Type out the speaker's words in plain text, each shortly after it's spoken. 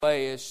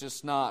way. It's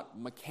just not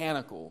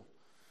mechanical.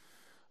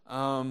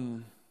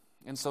 And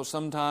so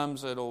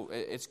sometimes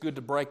it's good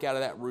to break out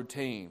of that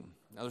routine.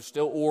 Now there's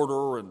still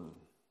order, and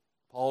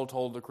Paul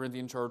told the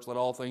Corinthian church, let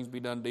all things be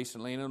done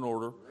decently and in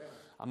order.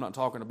 I'm not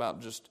talking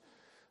about just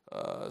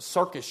a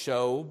circus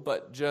show,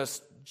 but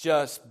just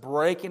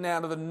breaking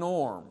out of the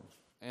norm.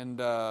 And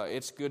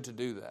it's good to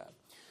do that.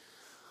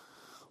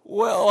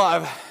 Well,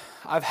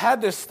 I've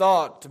had this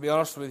thought, to be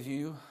honest with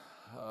you,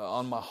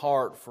 on my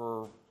heart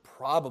for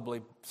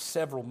probably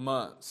several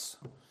months.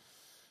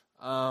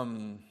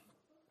 And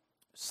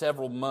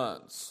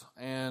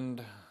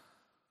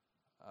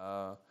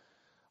I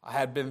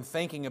had been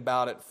thinking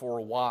about it for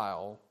a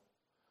while,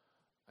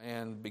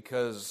 and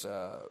because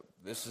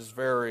this is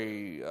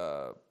very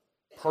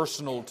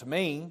personal to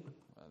me,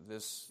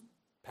 this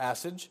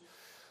passage,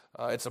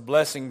 it's a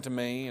blessing to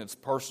me, it's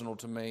personal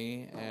to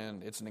me,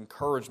 and it's an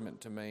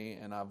encouragement to me,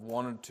 and I've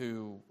wanted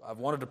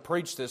to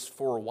preach this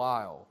for a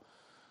while,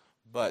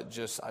 but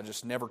I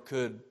just never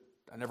could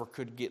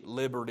get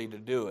liberty to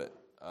do it.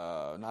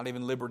 Not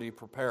even liberty to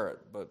prepare it,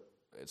 but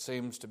it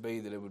seems to be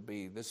that this would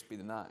be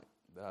the night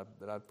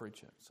that I'd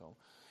preach it. So,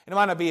 and it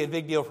might not be a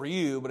big deal for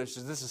you, but this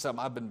is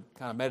something I've been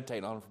kind of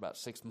meditating on for about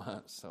 6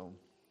 months. So,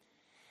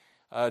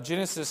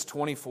 Genesis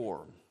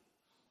 24.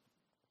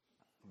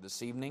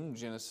 This evening,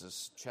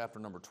 Genesis chapter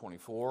number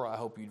 24. I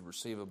hope you'd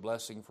receive a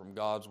blessing from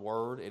God's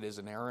Word. It is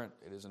inerrant,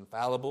 it is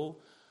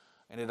infallible,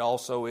 and it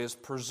also is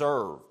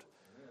preserved.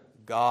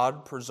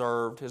 God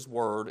preserved His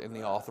Word in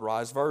the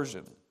Authorized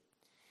Version.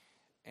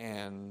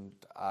 And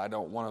I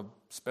don't want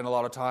to spend a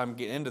lot of time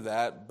getting into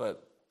that,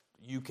 but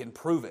you can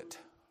prove it.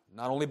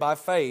 Not only by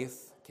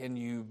faith can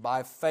you,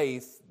 by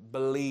faith,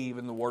 believe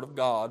in the Word of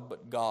God,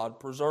 but God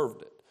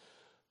preserved it.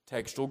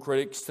 Textual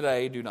critics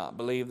today do not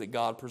believe that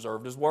God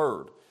preserved His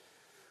Word.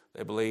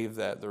 They believe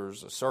that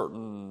there's a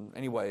certain...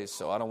 Anyways,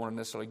 so I don't want to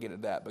necessarily get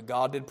into that. But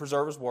God did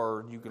preserve His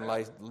Word. You can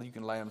lay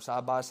them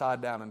side by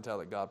side down and tell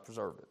that God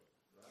preserved it.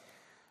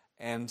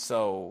 And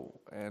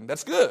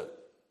that's good.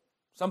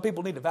 Some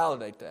people need to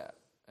validate that.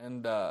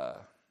 And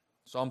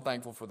so I'm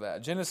thankful for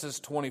that. Genesis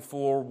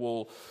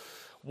 24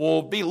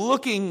 will be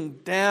looking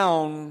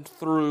down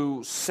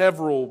through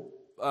several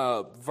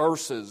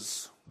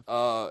verses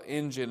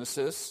in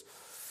Genesis.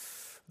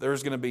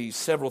 There's going to be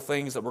several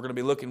things that we're going to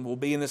be looking. We'll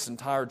be in this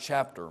entire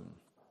chapter.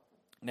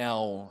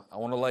 Now, I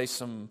want to lay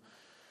some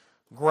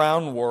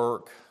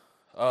groundwork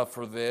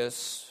for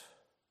this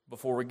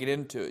before we get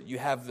into it. You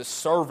have the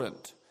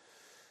servant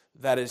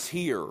that is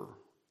here,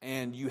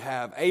 and you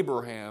have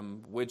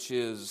Abraham, which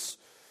is...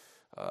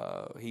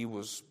 he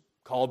was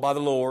called by the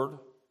Lord.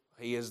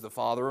 He is the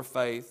father of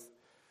faith.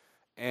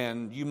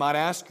 And you might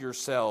ask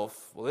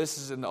yourself, well, this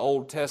is in the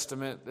Old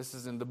Testament. This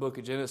is in the book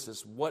of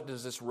Genesis. What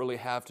does this really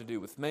have to do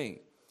with me?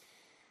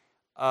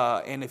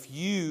 And if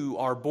you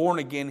are born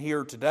again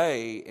here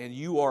today and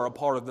you are a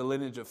part of the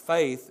lineage of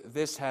faith,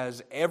 this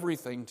has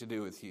everything to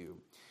do with you.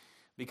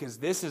 Because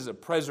this is a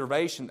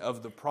preservation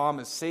of the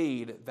promised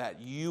seed that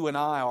you and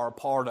I are a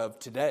part of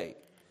today.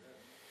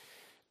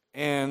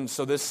 And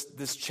so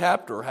this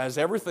chapter has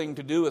everything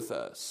to do with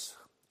us.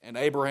 And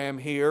Abraham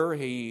here,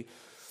 he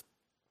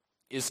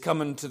is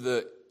coming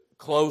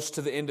close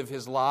to the end of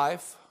his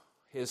life.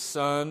 His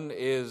son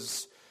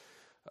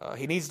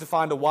he needs to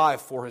find a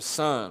wife for his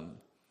son,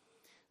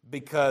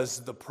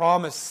 because the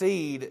promised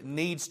seed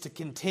needs to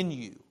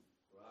continue.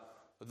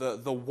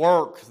 The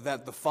work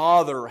that the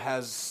Father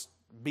has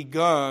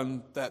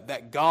begun,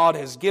 that God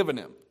has given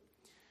him,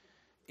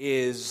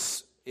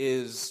 is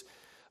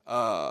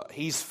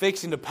he's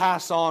fixing to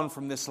pass on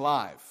from this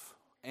life.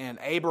 And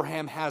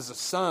Abraham has a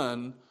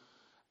son,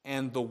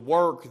 and the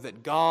work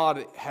that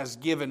God has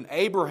given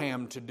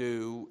Abraham to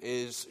do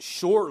is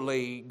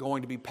shortly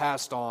going to be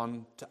passed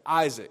on to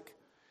Isaac.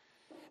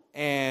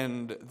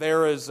 And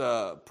there is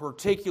a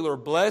particular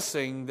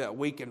blessing that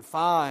we can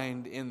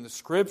find in the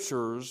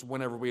Scriptures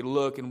whenever we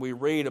look and we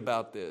read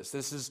about this.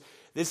 This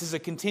is a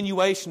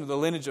continuation of the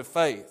lineage of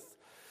faith.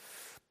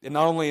 And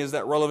not only is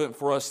that relevant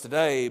for us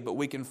today, but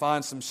we can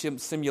find some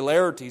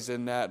similarities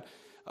in that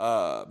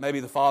maybe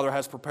the Father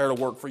has prepared a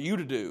work for you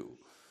to do.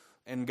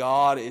 And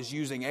God is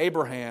using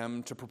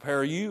Abraham to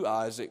prepare you,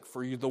 Isaac,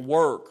 for the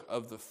work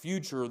of the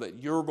future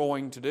that you're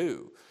going to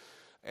do.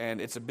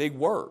 And it's a big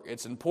work.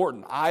 It's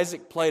important.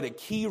 Isaac played a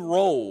key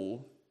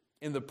role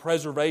in the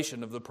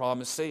preservation of the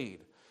promised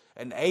seed.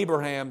 And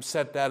Abraham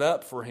set that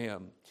up for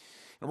him.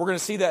 And we're going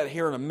to see that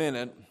here in a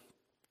minute.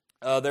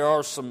 There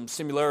are some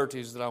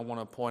similarities that I want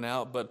to point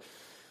out, but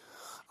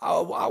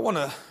I want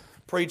to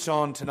preach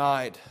on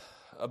tonight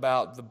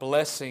about the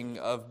blessing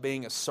of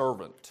being a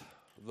servant.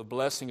 The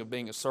blessing of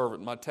being a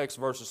servant. My text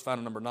verse is found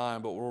in number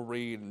 9, but we'll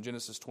read in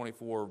Genesis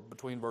 24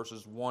 between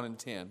verses 1 and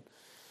 10.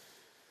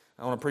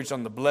 I want to preach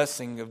on the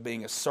blessing of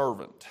being a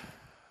servant.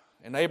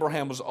 And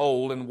Abraham was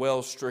old and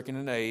well stricken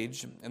in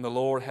age, and the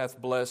Lord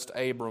had blessed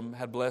Abram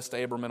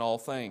in all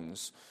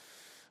things.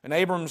 And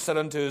Abram said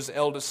unto the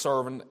eldest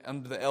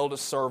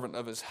servant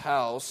of his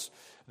house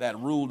that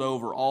ruled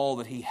over all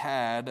that he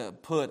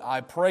had, Put,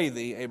 I pray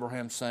thee,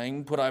 Abraham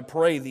saying, Put, I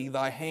pray thee,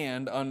 thy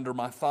hand under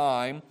my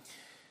thigh,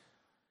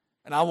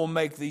 And I will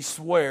make thee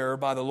swear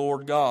by the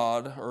Lord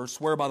God, or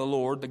swear by the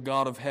Lord, the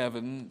God of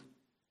heaven,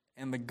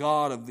 and the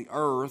God of the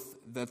earth,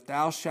 that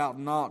thou shalt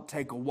not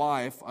take a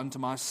wife unto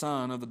my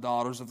son of the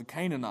daughters of the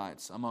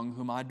Canaanites, among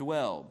whom I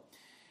dwell.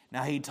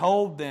 Now he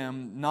told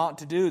them not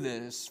to do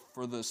this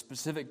for the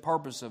specific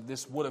purpose of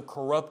this would have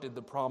corrupted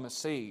the promised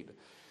seed.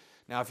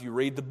 Now if you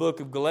read the book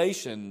of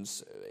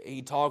Galatians,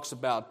 he talks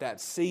about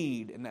that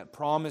seed and that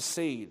promised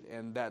seed,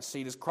 and that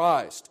seed is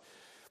Christ.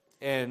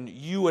 And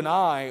you and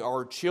I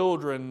are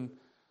children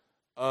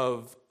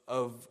of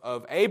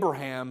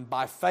Abraham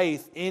by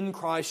faith in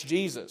Christ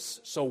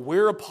Jesus. So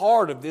we're a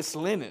part of this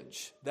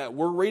lineage that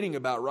we're reading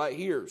about right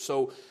here.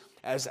 So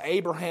as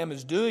Abraham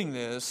is doing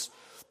this,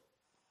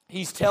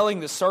 he's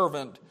telling the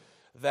servant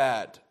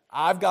that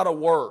I've got a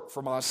work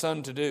for my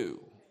son to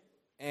do.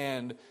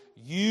 And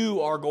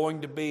you are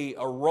going to be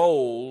a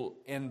role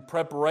in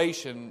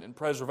preparation and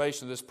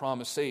preservation of this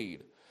promised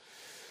seed.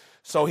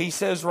 So he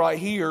says right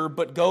here,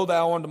 but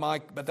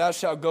thou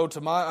shalt go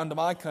unto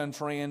my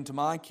country and to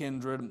my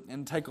kindred,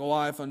 and take a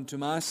wife unto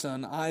my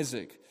son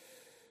Isaac.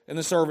 And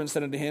the servant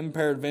said unto him,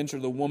 peradventure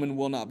the woman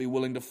will not be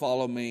willing to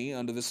follow me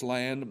unto this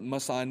land.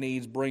 Must I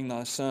needs bring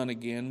thy son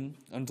again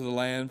unto the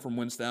land from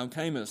whence thou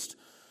camest?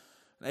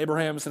 And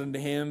Abraham said unto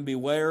him,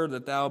 beware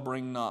that thou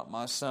bring not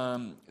my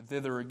son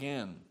thither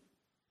again.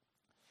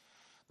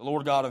 The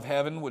Lord God of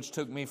heaven, which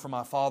took me from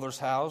my father's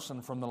house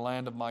and from the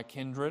land of my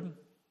kindred,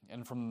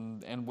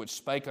 and which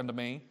spake unto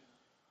me,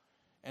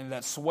 and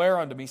that sware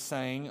unto me,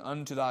 saying,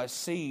 unto thy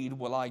seed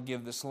will I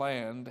give this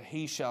land,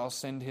 he shall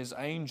send his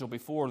angel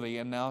before thee,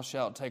 and thou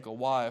shalt take a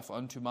wife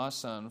unto my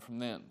son from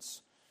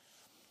thence.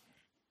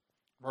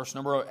 Verse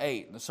number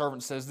 8, the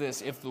servant says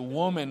this, if the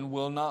woman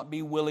will not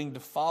be willing to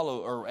follow,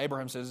 or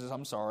Abraham says this,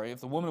 if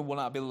the woman will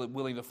not be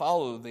willing to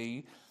follow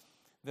thee,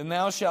 then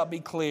thou shalt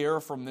be clear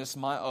from this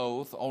my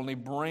oath, only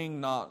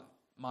bring not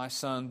my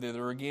son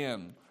thither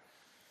again.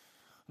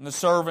 And the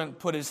servant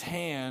put his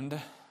hand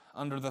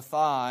under the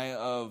thigh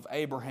of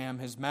Abraham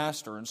his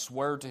master, and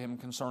sware to him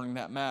concerning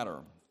that matter.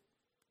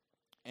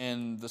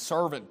 And the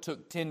servant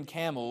took 10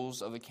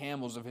 camels of the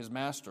camels of his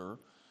master,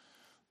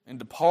 and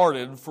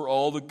departed, for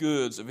all the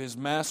goods of his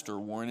master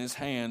were in his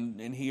hand,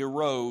 and he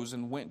arose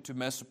and went to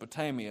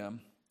Mesopotamia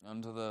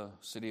unto the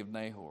city of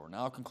Nahor.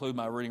 Now I'll conclude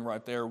my reading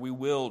right there. We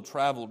will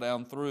travel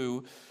down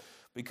through,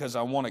 because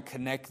I want to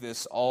connect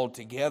this all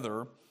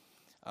together.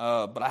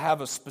 But I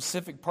have a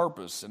specific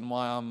purpose in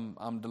why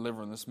I'm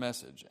delivering this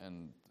message,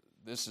 and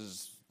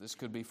this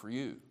could be for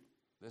you.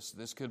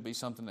 This could be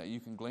something that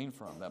you can glean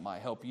from that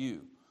might help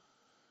you.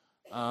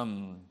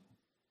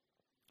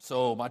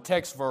 So my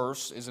text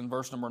verse is in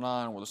verse number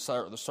 9, where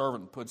the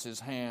servant puts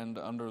his hand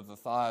under the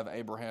thigh of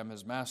Abraham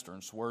his master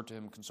and swore to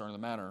him concerning the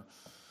matter.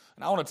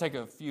 And I want to take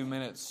a few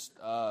minutes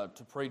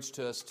to preach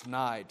to us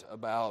tonight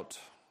about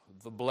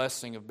the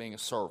blessing of being a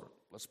servant.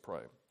 Let's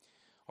pray.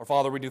 Our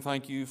Father, we do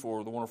thank you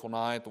for the wonderful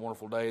night, the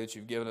wonderful day that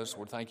you've given us.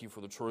 We thank you for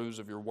the truths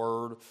of your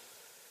word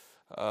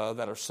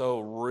that are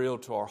so real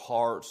to our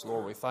hearts.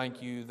 Lord, we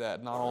thank you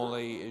that not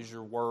only is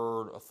your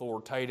word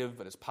authoritative,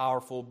 but it's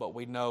powerful, but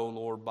we know,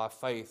 Lord, by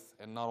faith,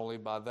 and not only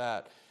by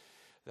that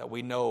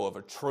we know of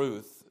a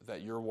truth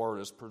that your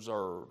word is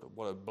preserved.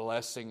 What a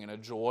blessing and a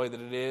joy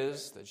that it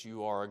is, that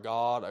you are a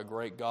God, a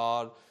great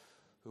God,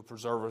 who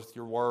preserveth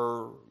your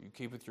word, you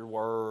keepeth your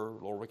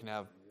word. Lord, we can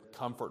have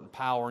comfort and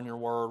power in your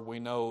word. We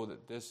know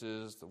that this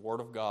is the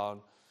word of God.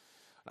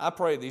 And I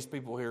pray these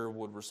people here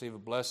would receive a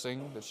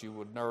blessing, that you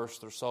would nourish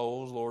their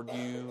souls. Lord,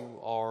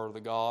 you are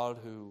the God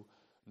who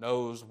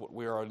knows what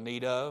we are in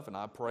need of, and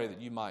I pray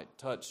that you might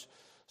touch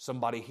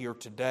somebody here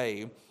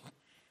today,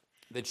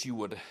 that you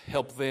would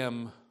help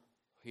them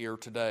here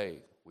today.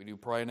 We do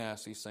pray and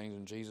ask these things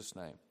in Jesus'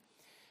 name.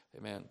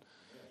 Amen.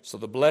 So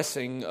the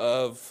blessing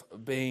of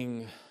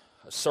being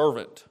a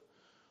servant.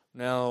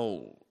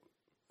 Now,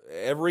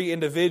 every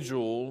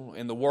individual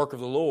in the work of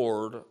the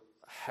Lord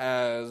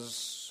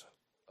has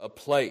a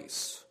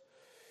place.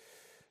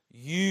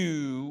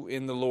 You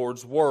in the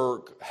Lord's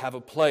work have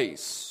a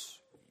place.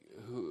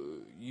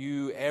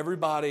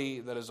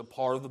 Everybody that is a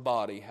part of the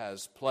body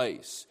has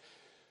place.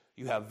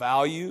 You have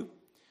value.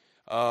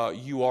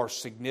 You are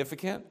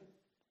significant.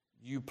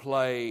 You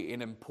play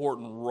an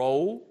important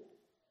role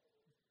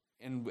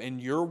in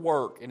your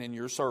work and in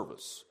your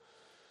service.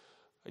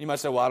 You might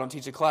say, well, I don't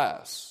teach a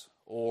class,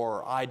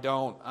 or I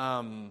don't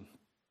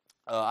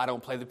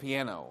play the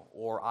piano,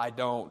 or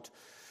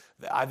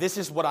this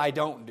is what I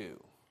don't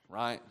do,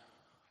 right?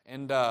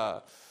 And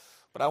but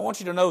I want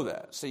you to know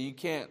that. So you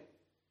can't,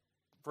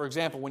 for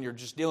example, when you're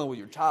just dealing with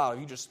your child,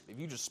 if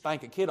you just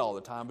spank a kid all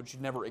the time, but you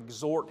never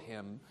exhort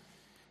him,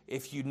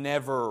 if you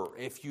never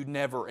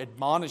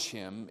admonish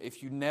him,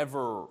 if you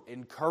never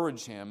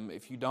encourage him,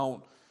 if you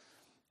don't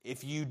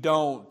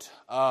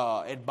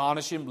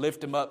admonish him,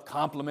 lift him up,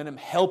 compliment him,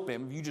 help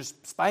him, if you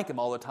just spank him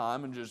all the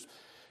time and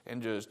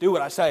just do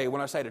what I say when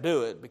I say to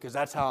do it, because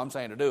that's how I'm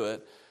saying to do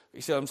it.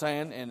 You see what I'm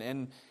saying?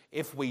 And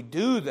if we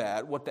do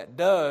that, what that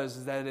does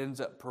is that it ends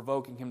up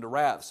provoking him to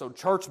wrath. So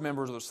church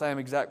members are the same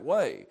exact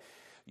way.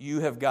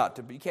 you have got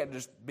to be, you can't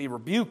just be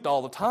rebuked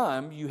all the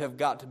time. You have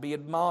got to be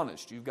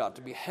admonished. You've got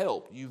to be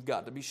helped. You've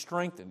got to be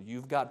strengthened.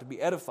 You've got to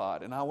be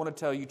edified. And I want to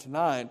tell you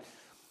tonight,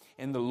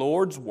 in the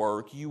Lord's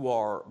work, you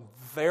are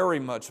very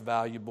much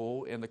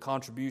valuable in the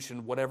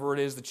contribution, whatever it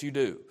is that you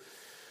do.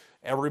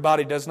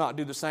 Everybody does not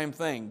do the same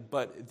thing,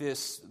 but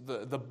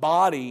the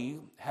body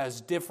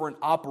has different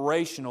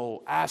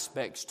operational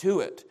aspects to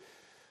it.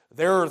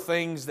 There are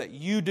things that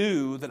you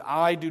do that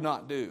I do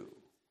not do,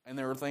 and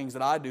there are things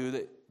that I do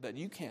that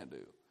you can't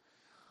do.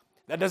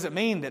 That doesn't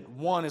mean that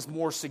one is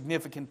more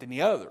significant than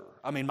the other.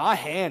 I mean, my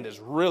hand is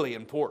really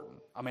important.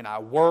 I mean, I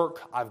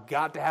work, I've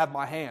got to have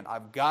my hand.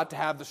 I've got to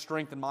have the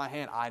strength in my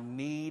hand. I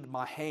need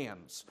my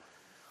hands.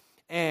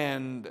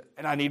 And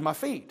I need my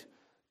feet.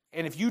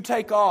 And if you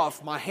take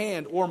off my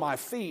hand or my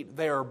feet,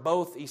 they are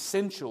both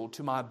essential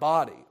to my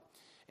body.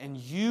 And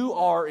you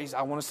are,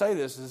 I want to say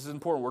this is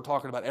important. We're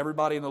talking about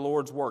everybody in the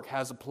Lord's work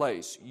has a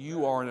place.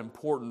 You are an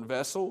important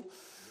vessel.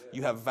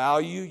 You have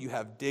value. You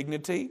have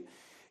dignity.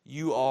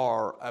 You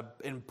are an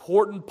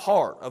important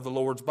part of the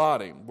Lord's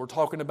body. We're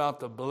talking about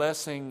the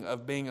blessing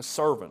of being a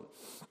servant.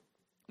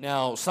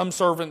 Now, some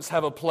servants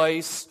have a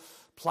place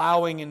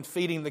plowing and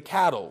feeding the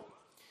cattle.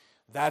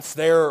 That's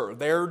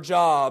their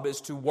job is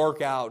to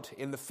work out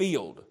in the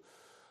field.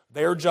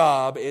 Their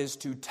job is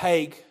to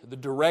take the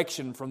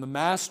direction from the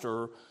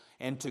master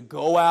and to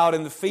go out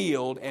in the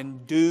field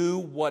and do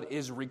what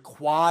is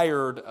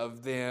required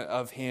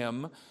of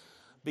him,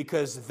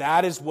 because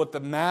that is what the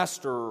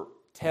master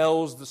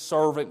tells the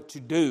servant to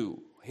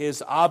do.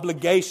 His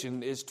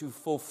obligation is to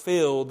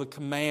fulfill the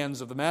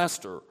commands of the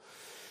master.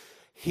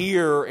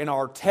 Here in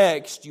our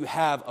text, you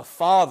have a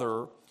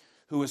father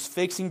who is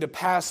fixing to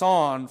pass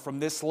on from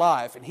this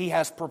life, and he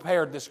has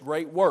prepared this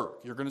great work.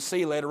 You're going to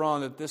see later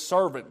on that this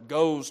servant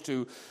goes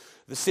to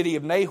the city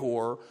of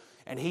Nahor,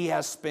 and he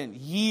has spent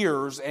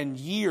years and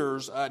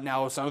years.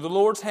 Now it's under the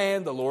Lord's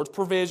hand, the Lord's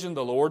provision,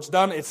 the Lord's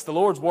done. It's the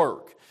Lord's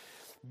work.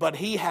 But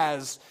he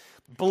has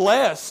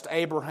blessed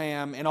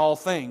Abraham in all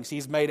things.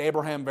 He's made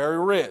Abraham very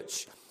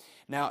rich.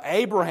 Now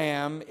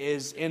Abraham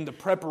is in the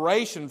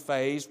preparation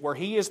phase where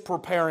he is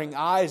preparing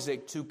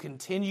Isaac to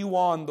continue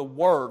on the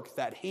work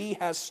that he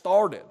has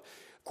started.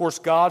 Of course,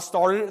 God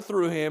started it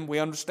through him. We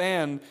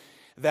understand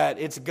that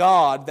it's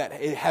God that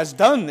has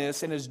done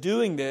this and is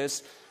doing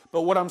this.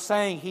 But what I'm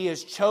saying, he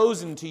has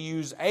chosen to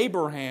use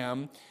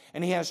Abraham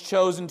and he has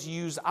chosen to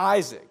use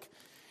Isaac.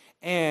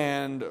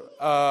 And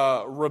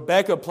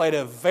Rebekah played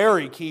a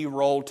very key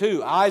role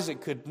too.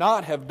 Isaac could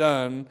not have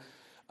done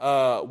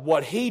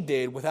what he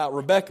did without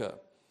Rebekah.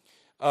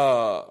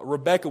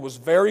 Rebekah was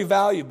very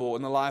valuable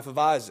in the life of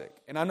Isaac.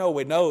 And I know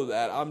we know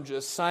that. I'm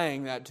just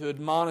saying that to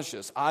admonish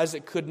us.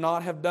 Isaac could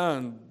not have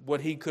done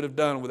what he could have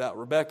done without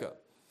Rebekah.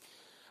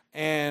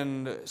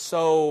 And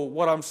so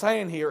what I'm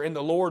saying here in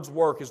the Lord's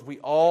work is we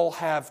all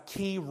have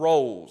key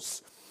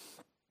roles.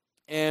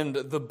 And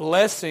the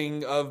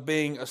blessing of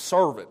being a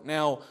servant.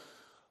 Now,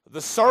 the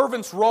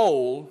servant's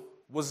role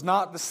was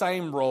not the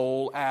same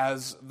role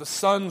as the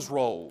son's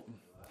role.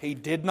 He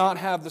did not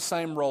have the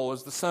same role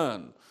as the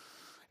son.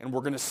 And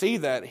we're going to see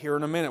that here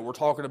in a minute. We're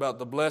talking about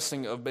the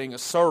blessing of being a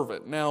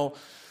servant. Now,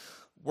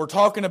 we're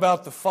talking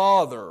about the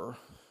father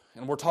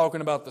and we're talking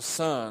about the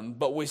son,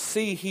 but we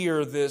see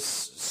here this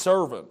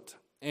servant.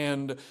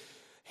 And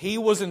he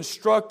was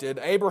instructed,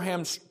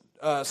 Abraham's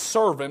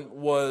servant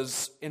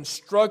was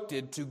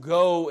instructed to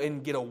go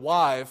and get a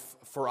wife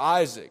for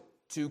Isaac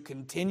to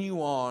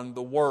continue on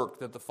the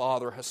work that the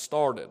father has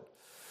started.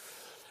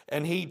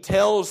 And he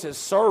tells his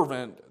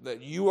servant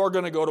that you are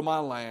going to go to my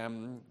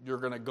land, you're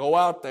going to go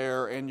out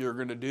there and you're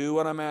going to do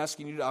what I'm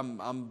asking you to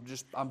do.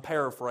 I'm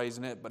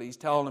paraphrasing it, but he's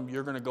telling him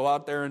you're going to go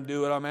out there and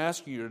do what I'm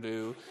asking you to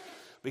do,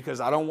 because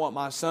I don't want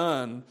my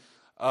son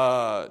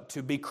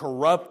to be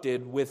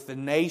corrupted with the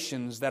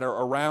nations that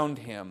are around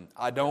him.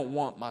 I don't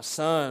want my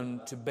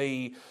son to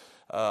be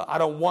I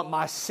don't want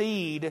my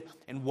seed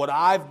and what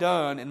I've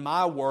done in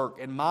my work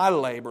and my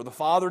labor. The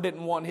father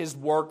didn't want his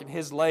work and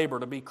his labor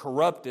to be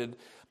corrupted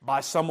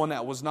by someone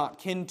that was not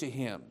kin to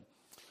him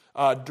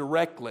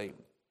directly.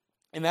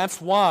 And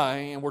that's why,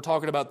 and we're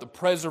talking about the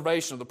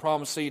preservation of the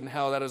promised seed and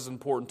how that is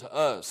important to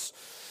us.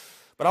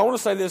 But I want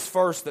to say this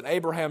first, that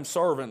Abraham's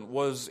servant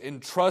was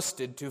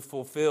entrusted to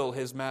fulfill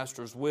his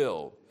master's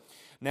will.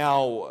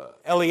 Now,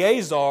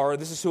 Eleazar,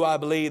 this is who I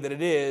believe that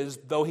it is,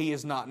 though he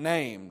is not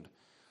named.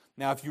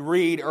 Now, if you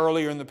read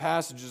earlier in the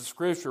passages of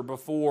Scripture,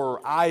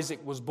 before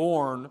Isaac was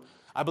born,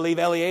 I believe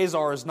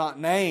Eleazar is not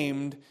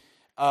named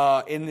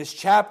in this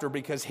chapter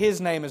because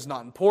his name is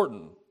not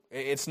important.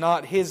 It's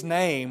not his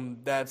name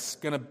that's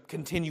going to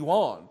continue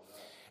on.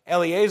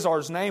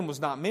 Eleazar's name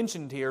was not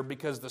mentioned here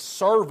because the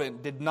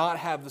servant did not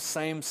have the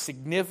same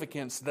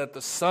significance that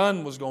the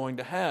son was going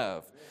to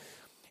have.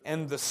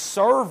 And the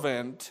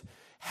servant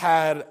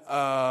had,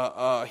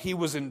 he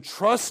was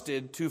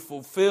entrusted to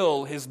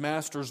fulfill his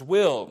master's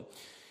will.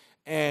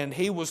 And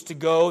he was to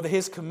go,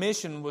 his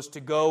commission was to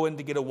go and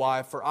to get a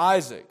wife for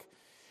Isaac.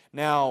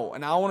 Now,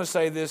 and I want to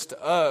say this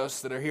to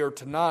us that are here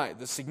tonight,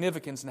 the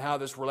significance and how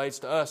this relates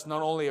to us.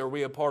 Not only are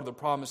we a part of the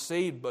promised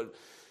seed, but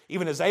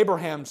even as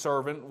Abraham's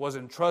servant was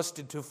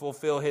entrusted to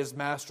fulfill his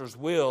master's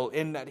will,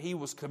 in that he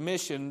was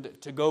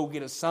commissioned to go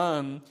get a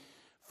son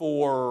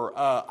for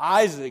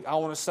Isaac, I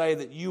want to say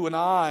that you and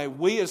I,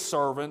 we as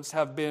servants,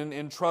 have been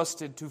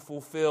entrusted to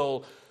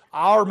fulfill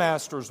our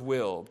master's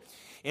will.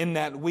 In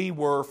that we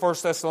were, 1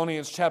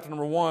 Thessalonians chapter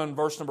number 1,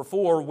 verse number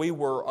 4, we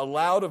were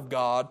allowed of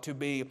God to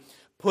be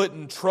put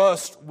in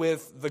trust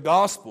with the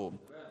gospel.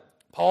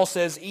 Paul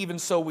says, even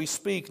so we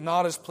speak,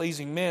 not as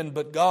pleasing men,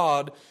 but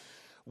God,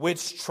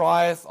 which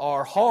trieth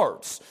our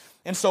hearts.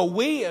 And so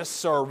we as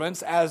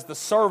servants, as the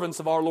servants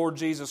of our Lord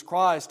Jesus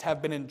Christ,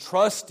 have been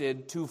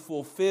entrusted to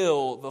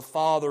fulfill the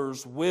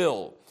Father's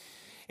will.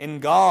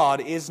 And God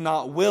is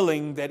not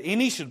willing that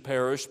any should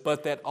perish,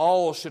 but that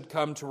all should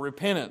come to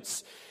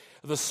repentance.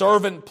 The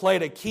servant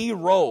played a key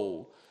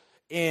role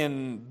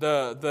in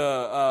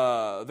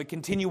the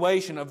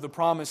continuation of the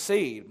promised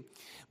seed.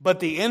 But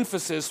the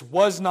emphasis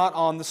was not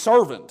on the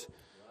servant.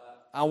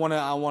 I want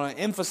to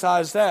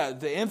emphasize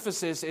that. The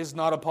emphasis is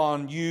not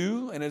upon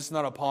you and it's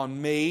not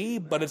upon me,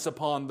 but it's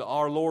upon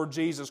our Lord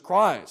Jesus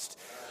Christ.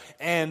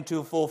 And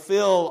to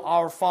fulfill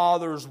our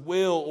Father's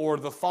will, or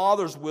the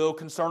Father's will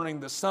concerning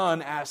the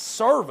Son, as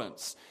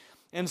servants.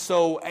 And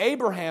so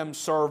Abraham's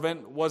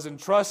servant was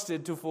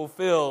entrusted to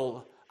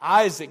fulfill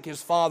Isaac,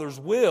 his father's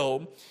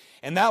will,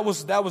 and that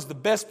was the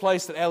best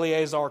place that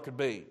Eleazar could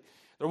be.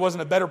 There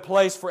wasn't a better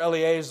place for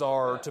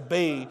Eleazar to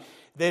be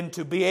than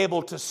to be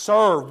able to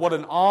serve. What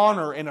an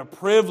honor and a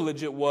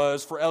privilege it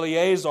was for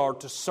Eleazar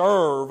to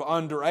serve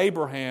under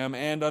Abraham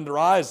and under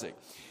Isaac.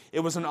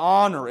 It was an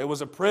honor. It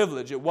was a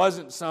privilege. It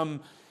wasn't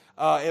some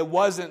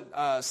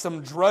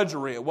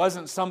drudgery. It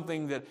wasn't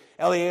something that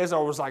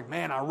Eleazar was like,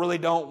 man, I really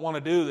don't want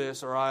to do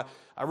this, or I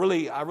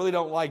really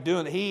don't like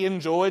doing it. He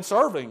enjoyed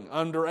serving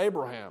under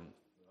Abraham.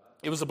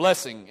 It was a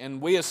blessing, and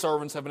we as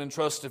servants have been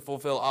entrusted to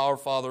fulfill our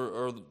Father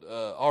or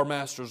our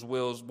Master's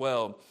will as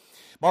well.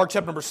 Mark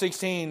chapter number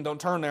 16,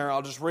 don't turn there,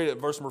 I'll just read it.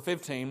 Verse number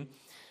 15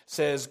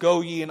 says, go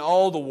ye in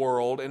all the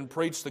world and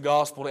preach the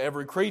gospel to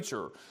every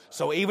creature.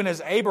 So even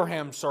as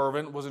Abraham's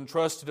servant was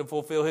entrusted to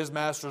fulfill his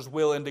master's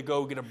will and to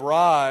go get a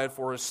bride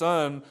for his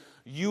son,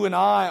 you and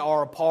I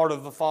are a part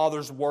of the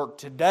Father's work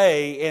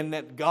today, in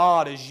that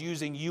God is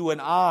using you and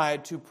I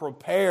to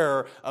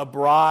prepare a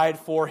bride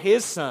for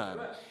His Son.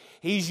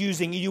 He's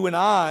using you and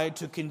I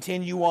to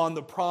continue on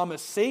the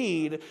promised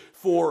seed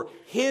for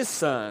His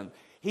Son.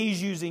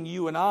 He's using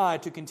you and I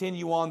to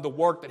continue on the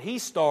work that He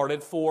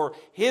started for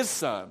His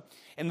Son.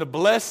 And the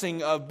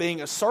blessing of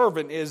being a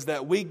servant is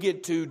that we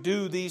get to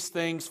do these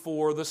things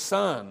for the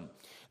Son.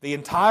 The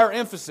entire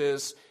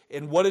emphasis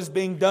in what is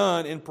being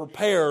done and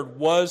prepared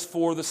was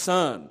for the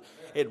Son.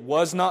 It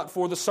was not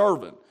for the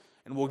servant.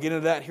 And we'll get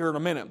into that here in a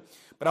minute.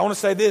 But I want to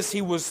say this,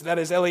 that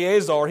is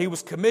Eleazar, he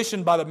was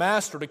commissioned by the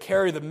master to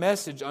carry the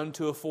message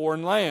unto a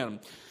foreign land.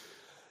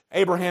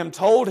 Abraham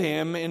told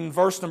him in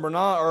verse number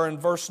 9, or in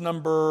verse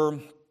number,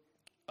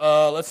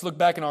 let's look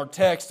back in our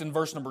text in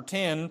verse number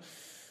 10,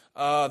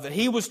 that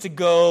he was to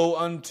go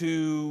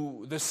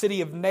unto the city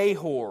of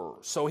Nahor.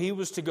 So he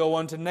was to go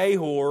unto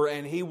Nahor,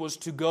 and he was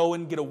to go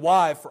and get a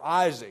wife for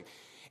Isaac.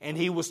 And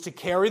he was to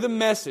carry the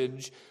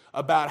message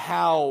about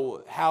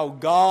how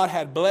God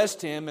had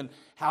blessed him and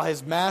how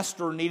his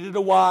master needed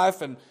a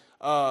wife. And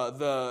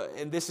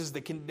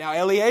now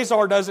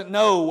Eleazar doesn't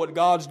know what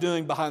God's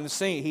doing behind the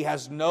scene. He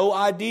has no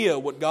idea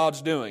what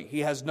God's doing.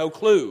 He has no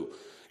clue.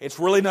 It's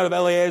really none of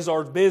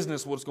Eleazar's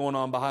business what's going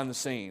on behind the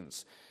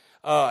scenes.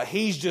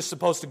 He's just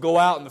supposed to go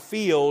out in the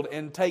field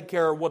and take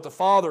care of what the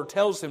Father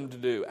tells him to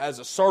do, as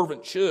a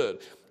servant should.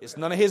 It's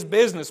none of his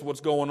business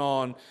what's going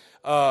on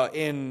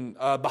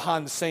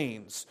behind the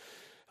scenes.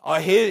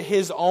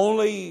 His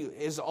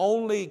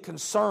only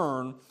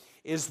concern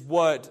is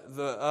what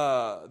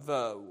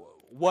the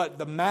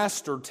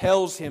master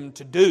tells him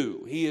to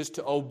do. He is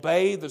to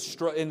obey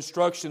the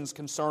instructions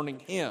concerning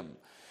him.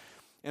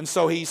 And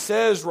so he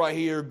says right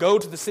here, go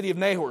to the city of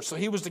Nahor. So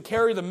he was to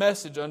carry the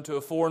message unto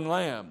a foreign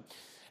land.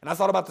 And I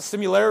thought about the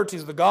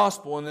similarities of the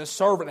gospel and this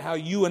servant, how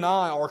you and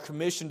I are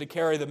commissioned to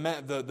carry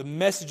the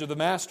message of the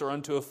master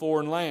unto a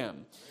foreign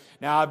land.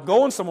 Now, I'm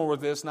going somewhere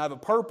with this, and I have a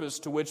purpose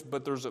to which,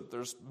 but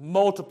there's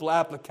multiple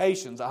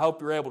applications. I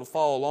hope you're able to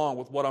follow along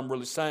with what I'm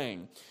really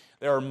saying.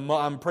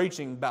 I'm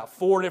preaching about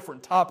 4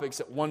 different topics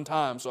at one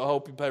time, so I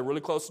hope you pay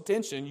really close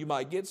attention. You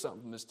might get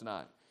something from this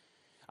tonight.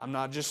 I'm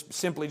not just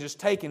simply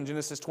taking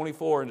Genesis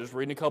 24 and just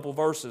reading a couple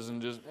verses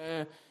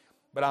and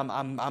but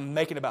I'm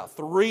making about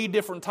 3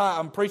 different times.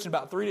 I'm preaching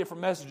about 3 different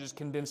messages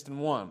condensed in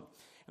one,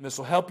 and this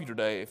will help you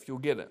today if you'll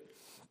get it.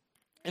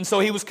 And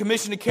so he was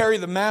commissioned to carry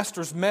the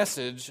master's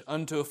message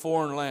unto a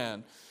foreign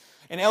land.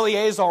 And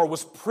Eleazar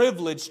was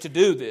privileged to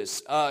do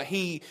this.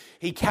 He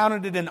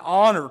counted it an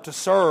honor to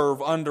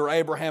serve under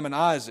Abraham and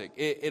Isaac.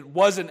 It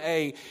wasn't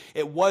a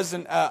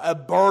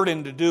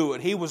burden to do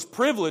it. He was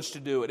privileged to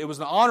do it. It was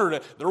an honor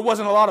there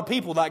wasn't a lot of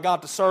people that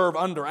got to serve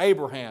under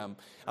Abraham.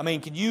 I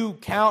mean, can you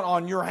count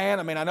on your hand?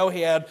 I mean, I know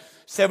he had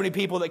 70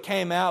 people that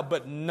came out,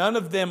 but none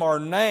of them are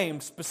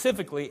named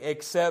specifically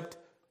except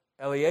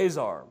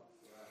Eleazar.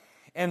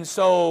 And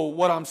so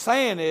what I'm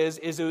saying is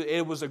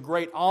it was a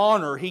great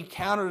honor. He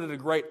counted it a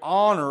great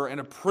honor and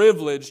a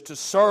privilege to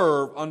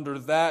serve under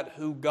that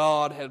who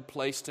God had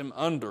placed him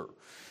under.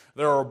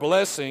 There are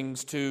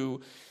blessings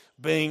to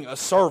being a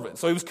servant.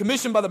 So he was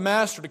commissioned by the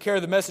master to carry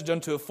the message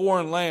unto a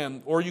foreign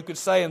land. Or you could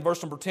say in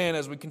verse number 10,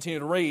 as we continue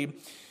to read,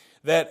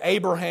 that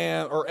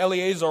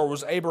Eleazar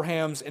was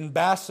Abraham's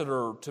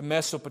ambassador to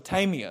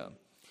Mesopotamia.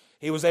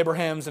 He was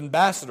Abraham's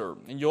ambassador,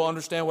 and you'll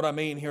understand what I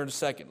mean here in a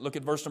second. Look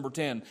at verse number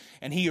 10.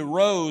 And he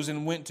arose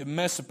and went to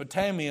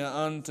Mesopotamia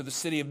unto the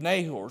city of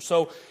Nahor.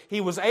 So he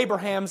was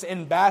Abraham's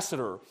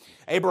ambassador.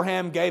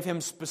 Abraham gave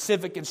him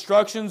specific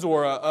instructions,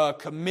 or a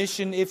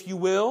commission, if you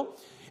will,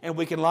 and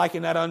we can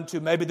liken that unto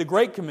maybe the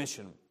Great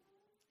Commission,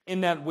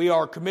 in that we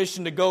are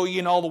commissioned to go ye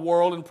in all the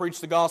world and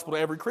preach the gospel to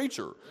every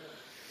creature.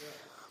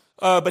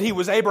 But he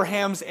was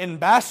Abraham's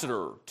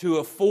ambassador to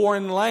a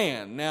foreign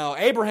land. Now,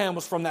 Abraham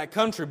was from that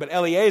country, but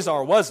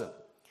Eleazar wasn't.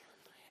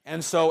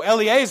 And so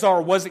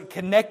Eleazar wasn't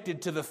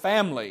connected to the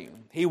family.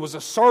 He was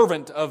a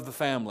servant of the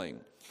family.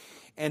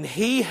 And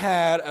he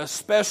had a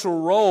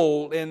special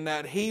role in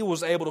that he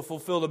was able to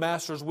fulfill the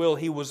master's will.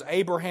 He was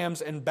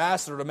Abraham's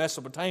ambassador to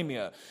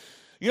Mesopotamia.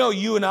 You know,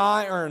 you and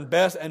I are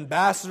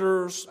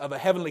ambassadors of a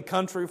heavenly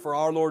country for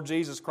our Lord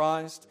Jesus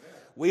Christ.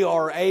 We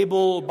are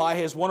able, by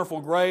His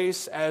wonderful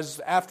grace, as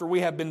after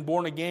we have been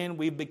born again,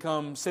 we've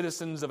become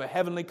citizens of a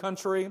heavenly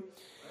country.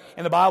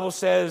 And the Bible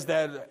says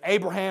that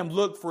Abraham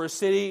looked for a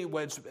city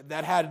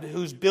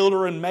whose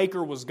builder and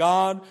maker was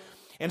God.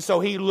 And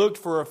so he looked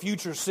for a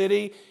future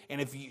city.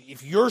 And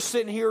if you're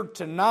sitting here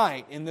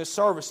tonight in this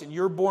service and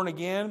you're born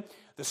again,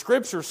 the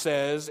Scripture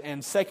says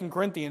in 2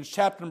 Corinthians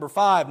chapter number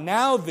 5,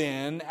 now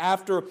then,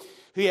 after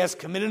He has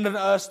committed unto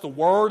us the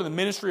word and the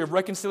ministry of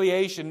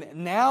reconciliation,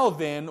 now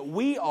then,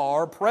 we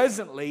are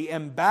presently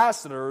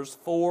ambassadors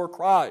for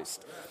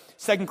Christ.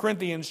 2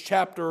 Corinthians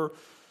chapter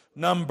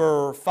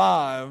number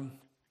 5,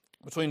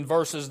 between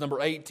verses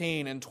number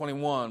 18 and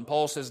 21,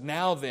 Paul says,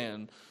 now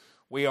then,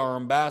 we are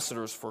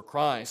ambassadors for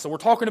Christ. So we're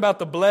talking about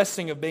the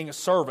blessing of being a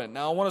servant.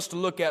 Now I want us to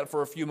look at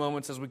for a few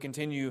moments as we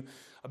continue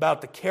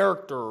about the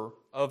character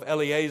of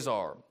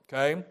Eleazar.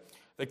 Okay?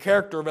 The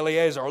character of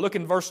Eleazar. Look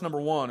in verse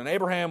number 1. And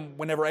Abraham,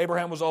 whenever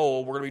Abraham was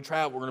old, we're going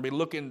to be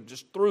looking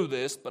just through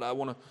this, but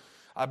I'm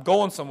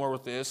going somewhere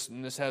with this,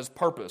 and this has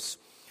purpose.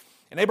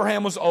 And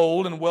Abraham was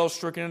old and well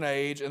stricken in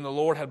age, and the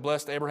Lord had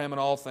blessed Abraham in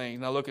all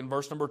things. Now look in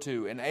verse number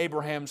 2. And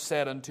Abraham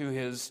said unto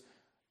his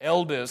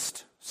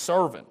eldest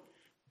servant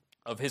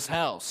of his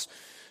house.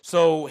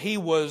 So he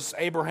was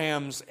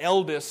Abraham's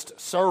eldest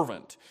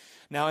servant.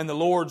 Now in the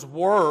Lord's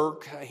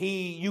work,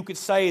 you could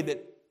say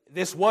that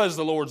this was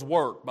the Lord's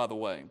work, by the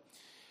way.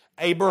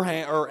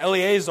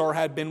 Eleazar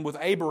had been with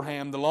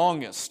Abraham the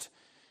longest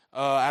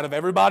out of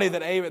everybody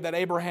that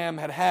Abraham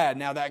had.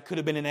 Now that could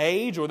have been in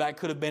age, or that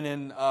could have been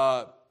in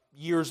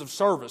years of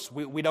service.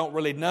 We don't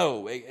really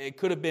know. It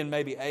could have been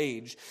maybe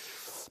age.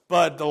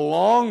 But the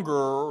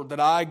longer that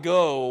I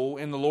go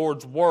in the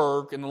Lord's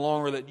work, and the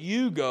longer that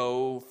you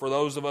go, for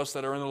those of us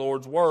that are in the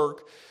Lord's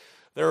work,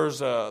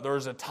 there's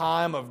a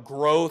time of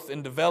growth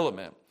and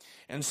development.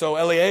 And so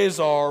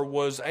Eleazar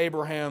was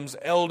Abraham's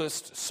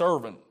eldest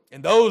servant.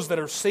 And those that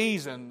are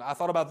seasoned, I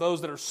thought about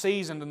those that are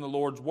seasoned in the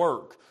Lord's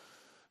work.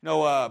 You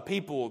know,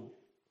 people,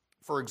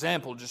 for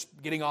example, just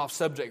getting off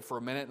subject for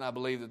a minute, and I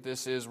believe that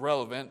this is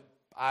relevant.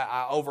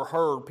 I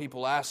overheard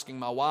people asking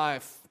my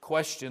wife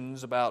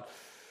questions about,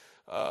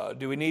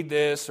 do we need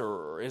this,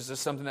 or is this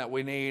something that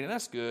we need? And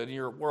that's good.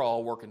 We're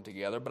all working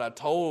together. But I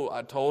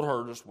told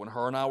her just when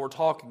her and I were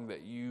talking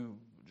that you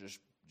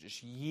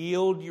just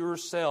yield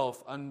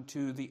yourself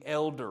unto the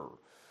elder.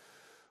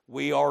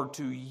 We are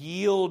to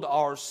yield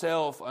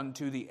ourselves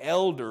unto the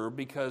elder,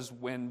 because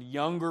when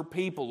younger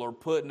people are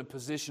put in a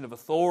position of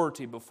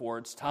authority before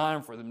it's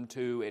time for them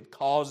to, it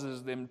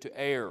causes them to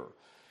err.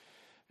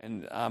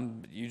 And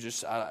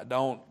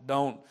don't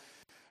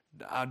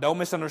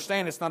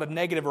misunderstand. It's not a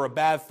negative or a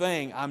bad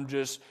thing.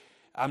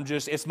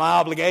 It's my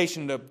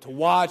obligation to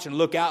watch and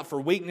look out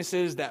for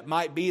weaknesses that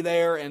might be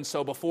there. And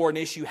so before an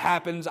issue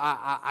happens,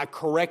 I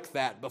correct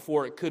that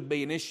before it could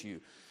be an issue.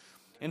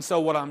 And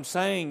so what I'm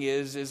saying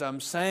is I'm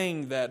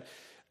saying that,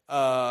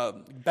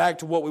 back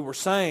to what we were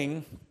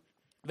saying,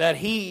 that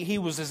he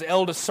was his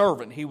eldest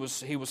servant. He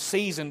was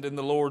seasoned in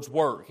the Lord's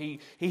work.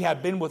 He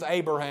had been with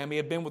Abraham. He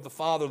had been with the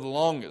Father the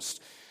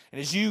longest. And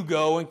as you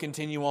go and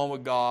continue on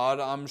with God,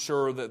 I'm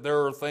sure that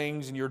there are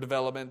things in your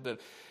development that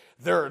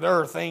there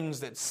are things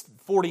that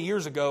 40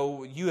 years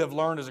ago you have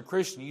learned as a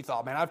Christian. You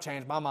thought, man, I've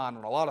changed my mind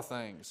on a lot of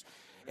things.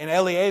 And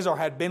Eleazar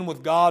had been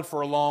with God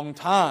for a long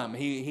time.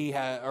 He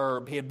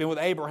had been with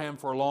Abraham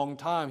for a long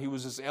time. He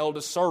was his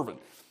eldest servant.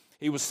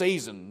 He was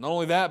seasoned. Not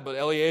only that, but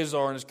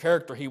Eleazar in his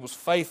character, he was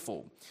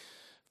faithful.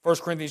 1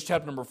 Corinthians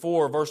chapter number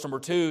 4, verse number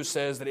 2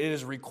 says that it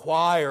is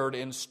required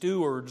in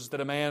stewards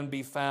that a man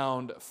be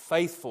found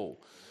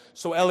faithful.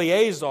 So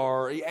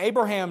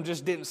Abraham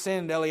just didn't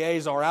send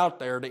Eleazar out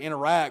there to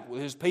interact with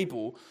his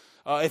people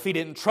if he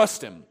didn't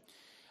trust him.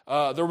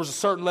 There was a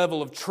certain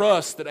level of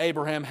trust that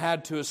Abraham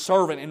had to his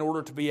servant in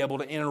order to be able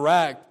to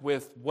interact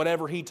with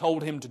whatever he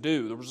told him to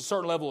do. There was a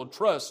certain level of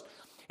trust.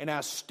 And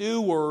as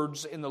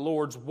stewards in the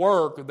Lord's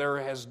work, there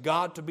has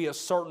got to be a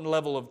certain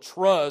level of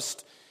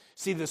trust.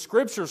 See, the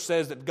Scripture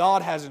says that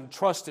God has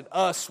entrusted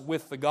us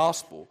with the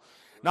gospel.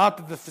 Not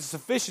that the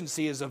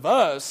sufficiency is of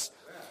us,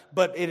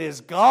 but it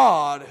is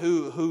God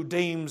who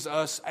deems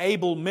us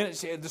able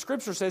ministers. The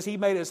Scripture says He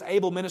made us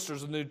able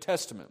ministers of the New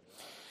Testament.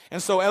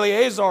 And so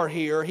Eleazar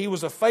here, he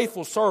was a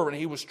faithful servant.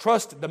 He was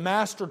trusted. The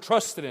master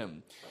trusted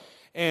him.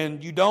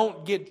 And you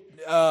don't get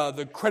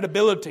the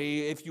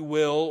credibility, if you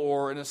will,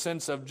 or in a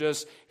sense of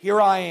just, here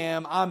I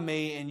am, I'm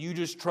me, and you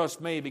just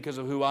trust me because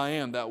of who I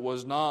am. That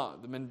was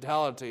not the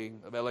mentality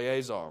of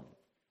Eleazar.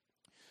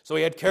 So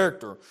he had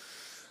character.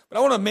 But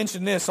I want to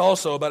mention this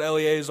also about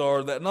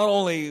Eleazar, that not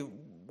only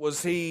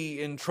was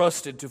he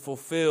entrusted to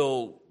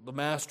fulfill the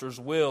master's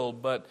will,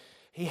 but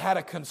he had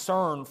a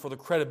concern for the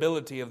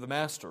credibility of the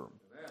master.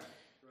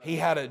 He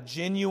had a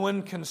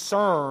genuine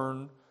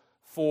concern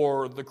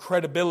for the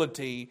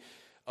credibility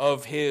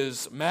of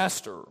his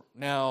master.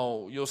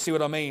 Now, you'll see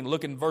what I mean.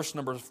 Look in verse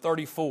number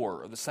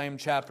 34 of the same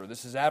chapter.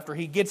 This is after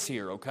he gets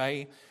here,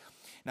 okay?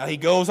 Now, he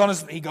goes on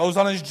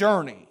his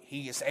journey.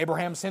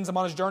 Abraham sends him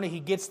on his journey.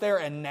 He gets there,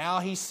 and now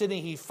he's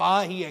sitting.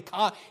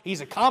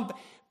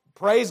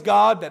 Praise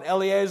God that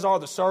Eleazar,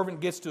 the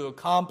servant, gets to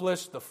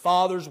accomplish the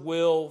Father's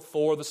will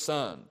for the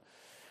Son.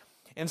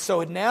 And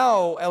so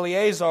now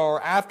Eleazar,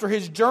 after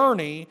his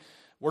journey,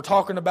 we're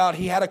talking about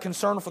he had a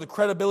concern for the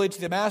credibility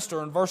of the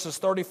master in verses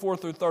 34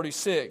 through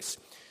 36.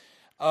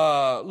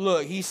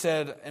 Look, he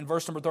said in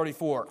verse number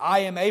 34, I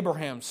am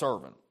Abraham's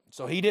servant.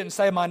 So he didn't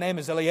say my name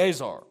is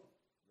Eleazar.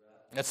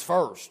 That's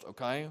first,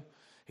 okay?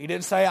 He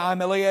didn't say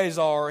I'm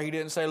Eleazar. He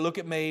didn't say, look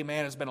at me,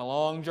 man, it's been a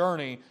long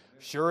journey.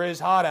 Sure is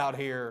hot out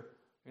here.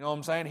 You know what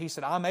I'm saying? He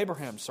said, I'm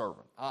Abraham's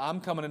servant.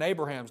 I'm coming in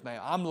Abraham's name.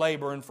 I'm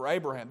laboring for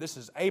Abraham. This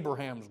is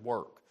Abraham's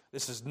work.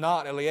 This is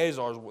not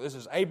Eleazar's work. This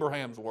is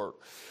Abraham's work.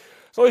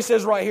 So he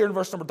says right here in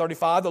verse number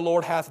 35, the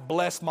Lord hath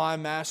blessed my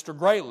master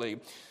greatly.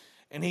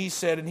 And he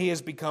said, and he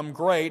has become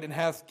great, and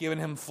hath given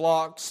him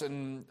flocks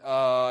and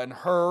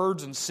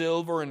herds and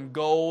silver and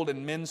gold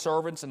and men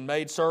servants and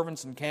maid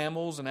servants and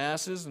camels and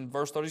asses. And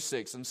verse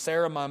 36, and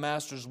Sarah my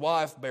master's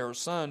wife bare a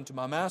son to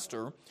my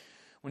master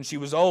when she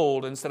was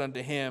old, and said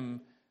unto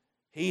him,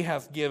 he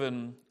hath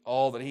given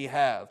all that he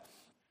hath.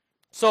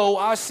 So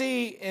I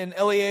see in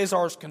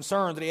Eleazar's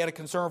concern that he had a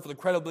concern for the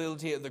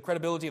credibility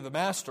of the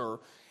master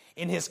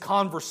in his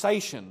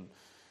conversation.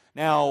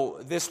 Now,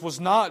 this was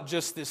not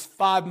just this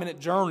 5-minute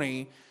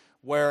journey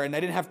and they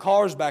didn't have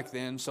cars back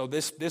then, so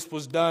this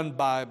was done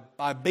by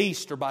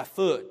beast or by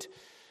foot.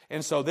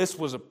 And so it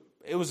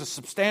was a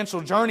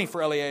substantial journey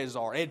for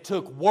Eleazar. It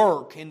took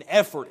work and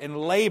effort and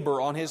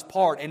labor on his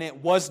part, and it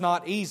was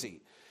not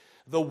easy.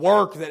 The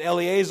work that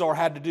Eleazar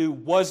had to do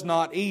was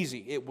not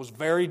easy. It was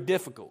very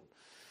difficult.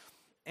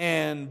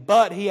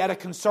 But he had a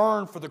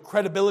concern for the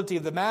credibility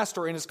of the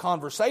master in his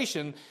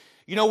conversation.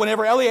 You know,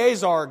 whenever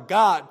Eleazar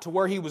got to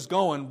where he was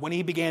going, when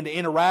he began to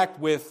interact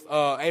with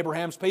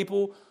Abraham's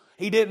people,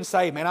 he didn't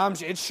say, man,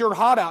 it's sure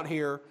hot out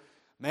here.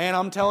 Man,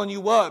 I'm telling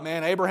you what,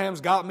 man,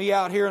 Abraham's got me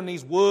out here in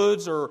these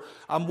woods, or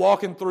I'm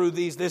walking through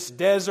this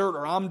desert,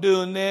 or I'm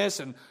doing this,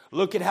 and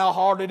look at how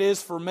hard it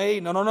is for me.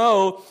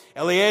 No.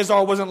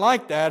 Eleazar wasn't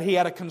like that. He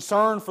had a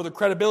concern for the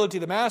credibility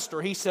of the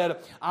master. He said,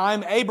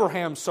 I'm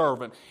Abraham's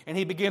servant. And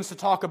he begins to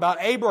talk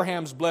about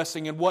Abraham's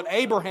blessing and what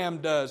Abraham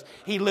does.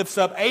 He lifts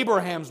up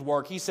Abraham's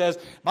work. He says,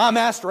 my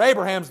master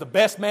Abraham's the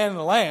best man in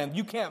the land.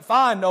 You can't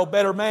find no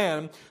better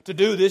man to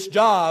do this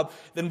job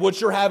than what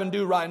you're having to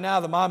do right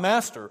now than my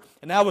master.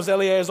 And that was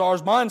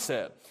Eleazar's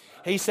mindset.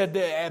 He said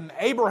that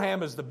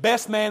Abraham is the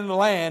best man in the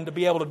land to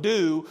be able to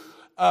do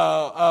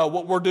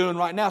what we're doing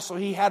right now. So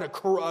he had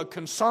a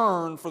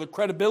concern for the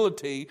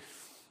credibility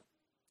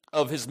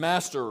of his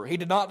master. He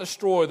did not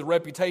destroy the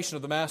reputation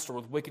of the master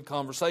with wicked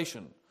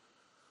conversation.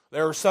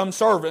 There are some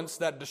servants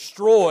that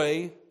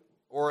destroy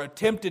or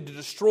attempted to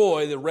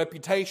destroy the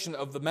reputation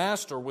of the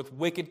master with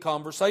wicked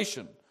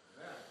conversation.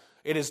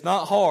 It is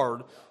not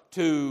hard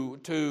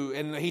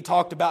and he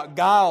talked about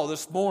guile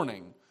this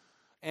morning.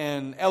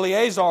 And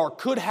Eleazar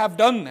could have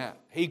done that.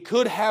 He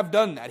could have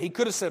done that. He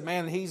could have said,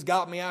 man, he's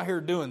got me out here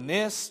doing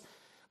this.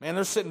 Man,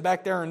 they're sitting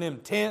back there in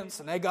them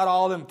tents, and they got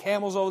all them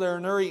camels over there,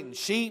 and they're eating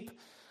sheep.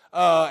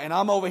 And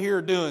I'm over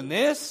here doing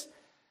this.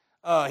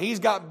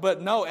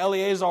 But no,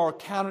 Eleazar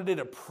counted it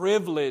a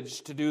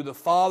privilege to do the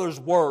Father's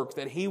work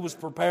that he was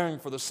preparing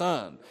for the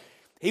Son.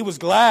 He was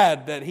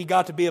glad that he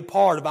got to be a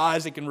part of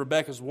Isaac and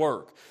Rebekah's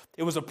work.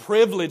 It was a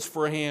privilege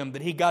for him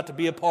that he got to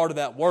be a part of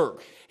that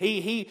work.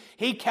 He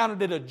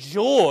counted it a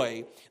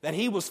joy that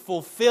he was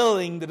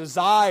fulfilling the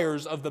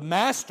desires of the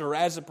master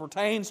as it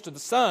pertains to the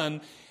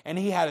Son, and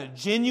he had a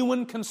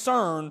genuine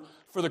concern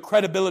for the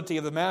credibility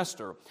of the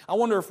master. I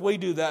wonder if we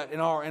do that in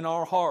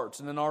our hearts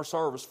and in our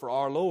service for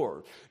our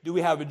Lord. Do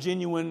we have a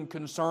genuine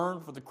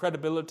concern for the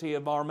credibility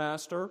of our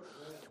master?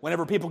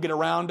 whenever people get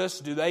around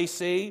us, do they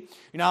see?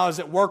 You know, I was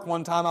at work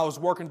one time, I was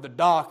working at the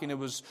dock, and it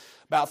was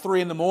about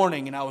 3 a.m,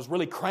 and I was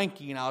really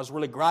cranky, and I was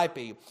really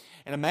gripey.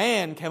 And a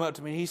man came up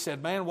to me, and he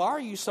said, "Man, why are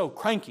you so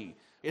cranky?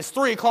 It's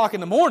 3 o'clock in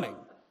the morning.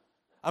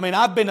 I mean,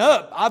 I've been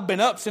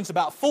up since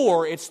about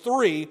 4, it's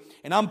 3,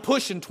 and I'm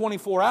pushing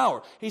 24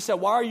 hours. He said,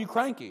 "Why are you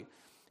cranky?"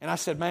 And I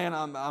said, "Man,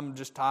 I'm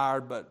just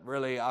tired, but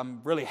really,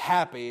 I'm really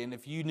happy. And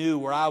if you knew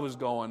where I was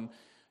going,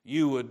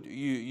 you would,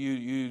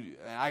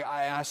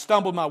 I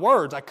stumbled my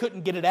words. I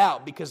couldn't get it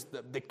out because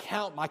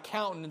my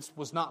countenance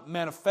was not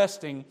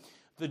manifesting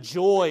the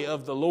joy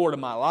of the Lord in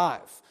my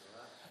life."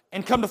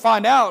 And come to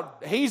find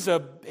out, he's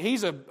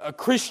a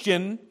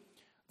Christian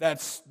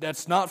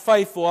that's not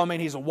faithful. I mean,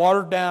 he's a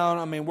watered down.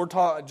 I mean, we're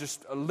talking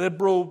just a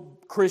liberal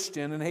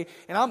Christian, and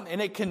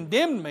it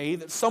condemned me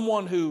that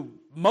someone who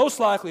most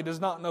likely does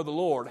not know the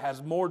Lord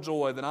has more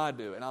joy than I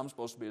do, and I'm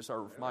supposed to be a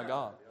servant for my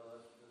God.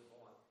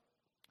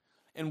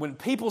 And when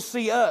people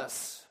see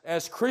us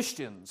as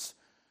Christians,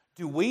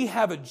 do we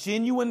have a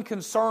genuine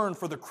concern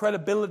for the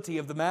credibility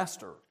of the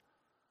Master?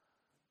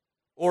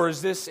 Or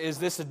is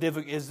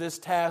this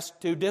task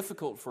too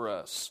difficult for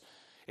us?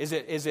 Is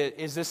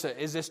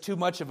this too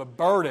much of a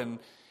burden?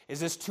 Is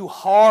this too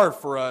hard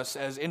for us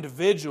as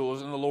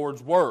individuals in the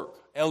Lord's work?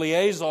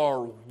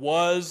 Eleazar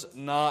was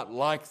not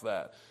like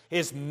that.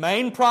 His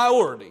main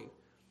priority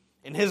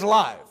in his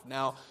life.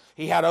 Now,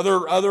 he had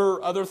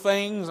other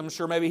things. I'm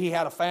sure maybe he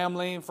had a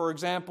family, for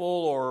example,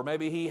 or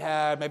maybe he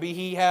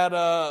had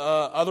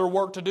other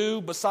work to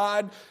do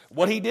beside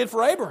what he did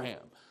for Abraham.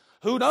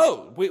 Who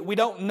knows? We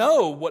don't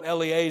know what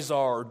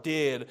Eleazar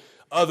did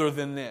other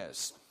than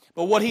this.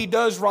 But what he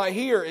does right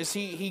here is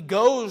he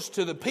goes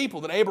to the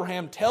people that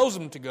Abraham tells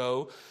him to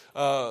go,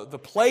 the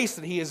place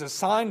that he has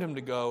assigned him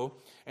to go,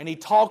 and he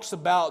talks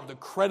about the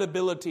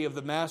credibility of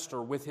the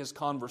Master with his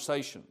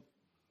conversation.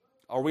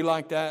 Are we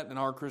like that in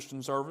our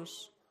Christian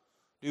service?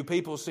 Do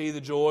people see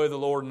the joy of the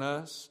Lord in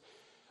us?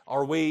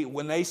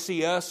 When they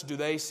see us, do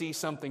they see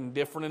something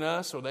different in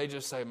us? Or they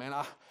just say, "Man,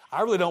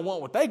 I really don't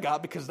want what they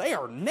got because they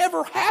are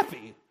never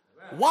happy.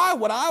 Why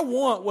would I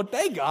want what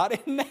they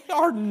got and they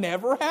are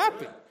never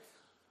happy?"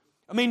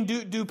 I mean,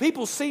 do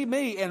people see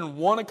me and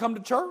want to come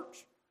to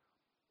church?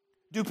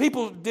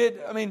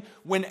 When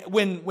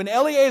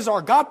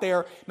Eleazar got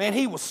there, man,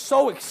 he was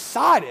so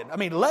excited. I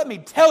mean, let me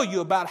tell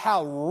you about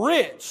how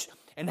rich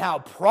and how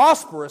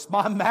prosperous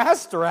my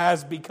master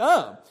has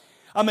become.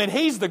 I mean,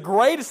 he's the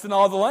greatest in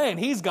all the land.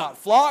 He's got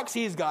flocks,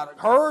 he's got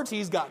herds,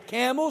 he's got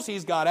camels,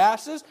 he's got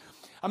asses.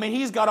 I mean,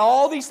 he's got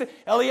all these things.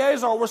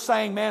 Eleazar was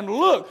saying, "Man,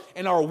 look,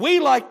 and are we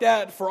like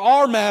that for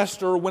our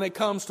master when it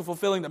comes to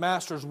fulfilling the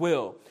master's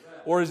will?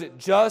 Or is it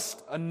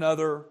just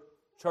another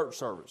church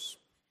service?"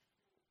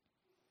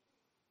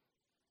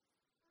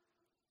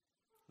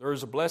 There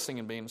is a blessing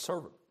in being a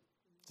servant.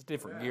 It's a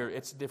different gear.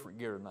 It's a different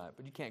gear tonight,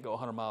 but you can't go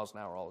 100 miles an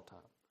hour all the time.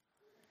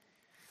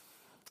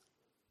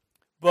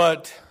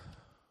 But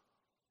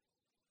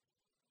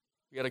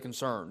we got a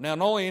concern. Now,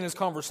 not only in his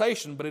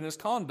conversation, but in his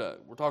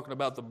conduct. We're talking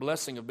about the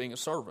blessing of being a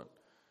servant.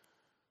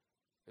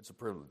 It's a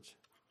privilege.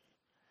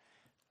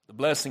 The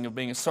blessing of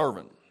being a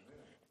servant.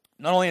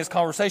 Not only in his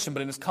conversation,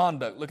 but in his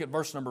conduct. Look at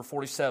verse number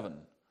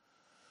 47.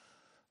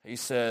 He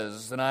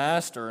says, "Then I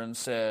asked her and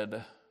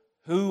said,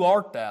 'Who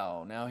art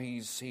thou?'" Now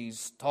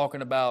he's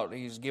talking about,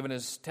 he's giving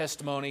his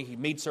testimony. He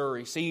meets her,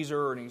 he sees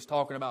her, and he's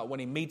talking about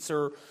when he meets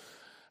her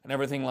and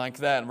everything like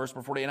that. In verse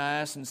number 40, "And I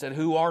asked and said,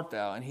 'Who art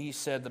thou?' And he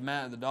said,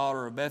 the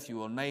daughter of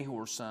Bethuel,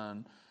 Nahor's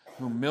son,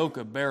 whom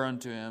Milcah bare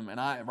unto him."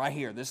 And right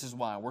here, this is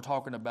why we're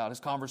talking about his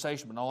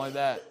conversation, but not only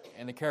that,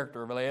 and the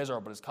character of Eleazar,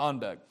 but his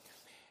conduct.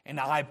 "And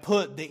I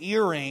put the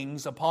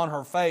earrings upon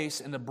her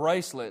face and the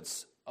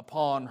bracelets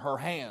upon her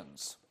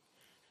hands."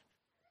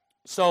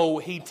 So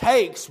he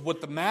takes what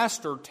the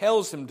master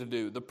tells him to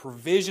do, the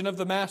provision of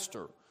the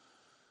master,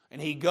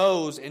 and he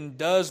goes and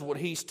does what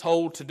he's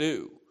told to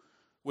do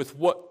with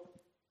what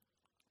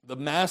the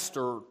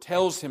master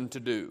tells him to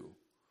do.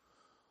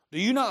 Do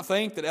you not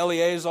think that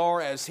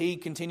Eleazar, as he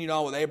continued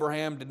on with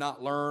Abraham,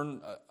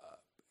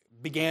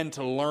 began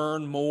to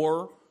learn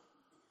more?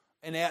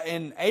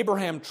 And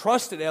Abraham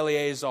trusted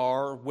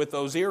Eleazar with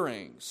those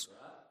earrings.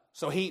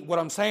 So what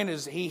I'm saying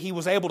is he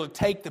was able to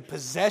take the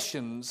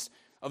possessions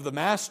of the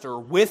master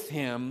with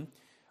him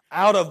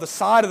out of the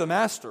sight of the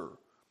master.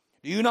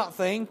 Do you not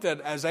think that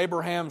as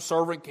Abraham's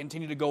servant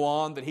continued to go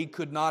on, that he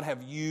could not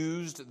have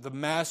used the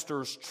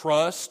master's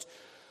trust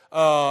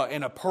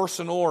in a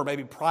personal or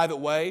maybe private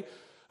way?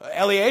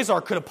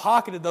 Eleazar could have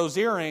pocketed those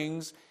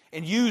earrings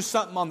and used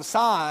something on the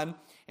side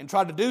and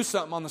tried to do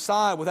something on the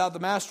side without the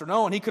master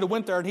knowing. He could have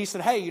went there and he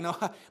said, "Hey,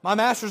 my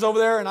master's over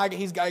there and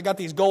I got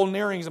these golden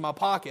earrings in my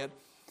pocket."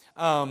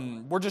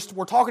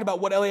 We're talking about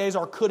what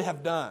Eleazar could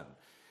have done.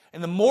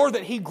 And the more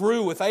that he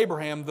grew with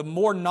Abraham, the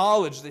more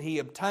knowledge that he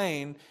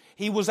obtained,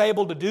 he was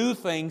able to do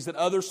things that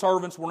other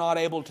servants were not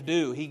able to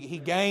do. He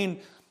gained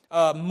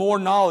more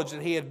knowledge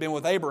than he had been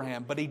with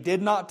Abraham. But he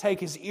did not take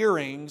his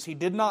earrings. He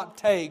did not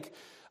take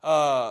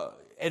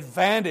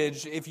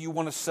advantage, if you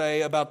want to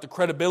say, about the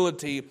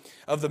credibility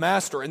of the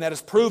master, and that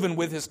is proven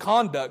with his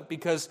conduct,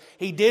 because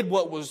he did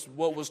what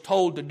was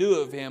told to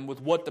do of him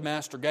with what the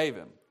master gave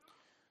him.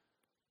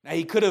 Now,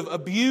 he could have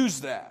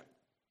abused that.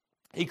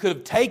 He could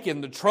have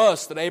taken the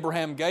trust that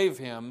Abraham gave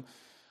him,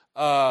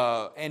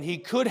 and he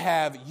could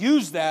have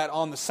used that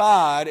on the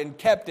side and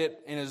kept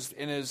it in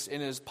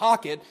his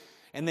pocket,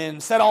 and then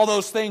said all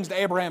those things to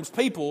Abraham's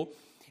people,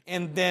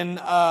 and then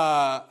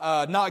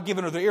not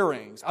given her the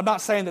earrings. I'm not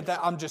saying that.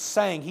 I'm just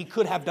saying he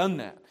could have done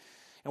that,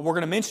 and we're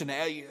going to mention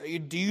that.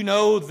 Do you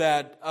know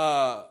that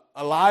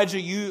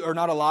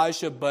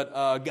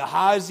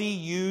Gehazi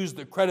used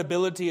the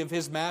credibility of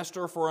his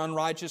master for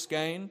unrighteous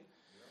gain?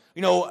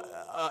 You know,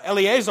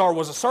 Eleazar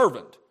was a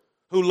servant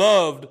who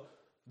loved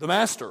the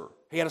master.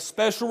 He had a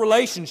special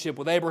relationship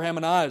with Abraham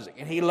and Isaac,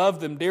 and he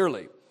loved them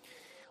dearly.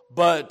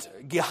 But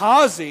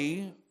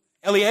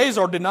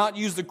Eleazar did not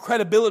use the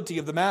credibility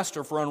of the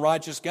master for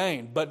unrighteous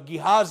gain, but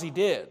Gehazi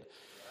did.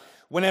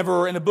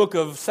 Whenever, in the book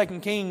of 2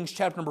 Kings,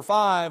 chapter number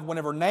 5,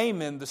 whenever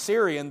Naaman, the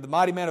Syrian, the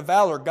mighty man of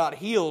valor, got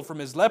healed from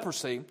his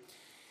leprosy,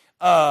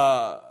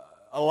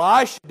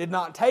 Elisha did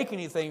not take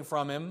anything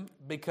from him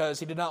because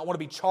he did not want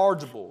to be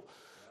chargeable.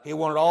 He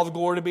wanted all the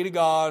glory to be to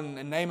God,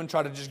 and Naaman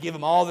tried to just give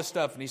him all this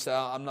stuff, and he said,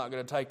 I'm not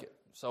going to take it.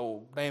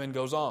 So Naaman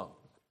goes on.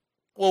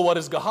 Well, what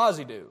does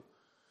Gehazi do?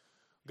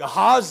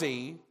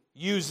 Gehazi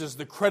uses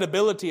the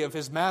credibility of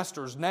his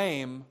master's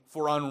name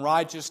for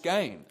unrighteous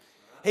gain.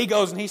 He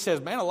goes and he says,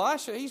 man,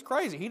 Elisha, he's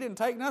crazy. He didn't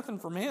take nothing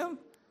from him.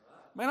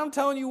 Man, I'm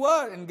telling you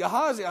what. And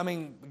Gehazi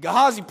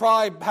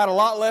probably had a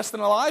lot less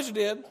than Elijah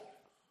did.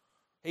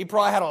 He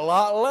probably had a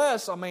lot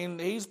less. I mean,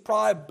 he's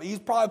probably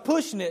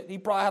pushing it. He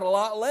probably had a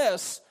lot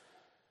less.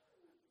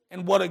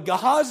 And what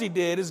Gehazi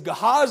did is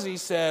Gehazi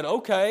said,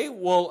 okay,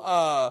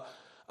 well,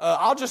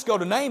 I'll just go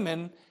to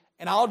Naaman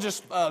and I'll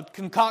just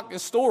concoct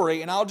this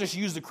story and I'll just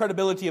use the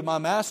credibility of my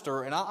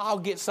master and I'll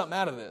get something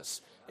out of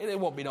this. It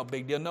won't be no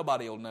big deal.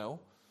 Nobody will know.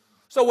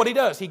 So what he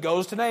does, he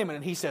goes to Naaman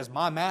and he says,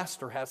 my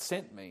master hath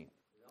sent me.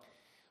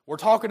 We're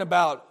talking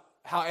about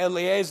how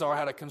Eleazar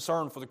had a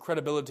concern for the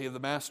credibility of the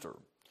master.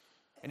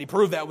 And he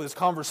proved that with his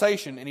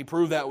conversation and he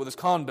proved that with his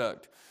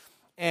conduct.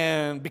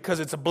 And because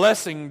it's a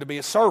blessing to be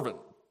a servant.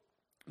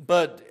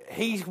 But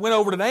he went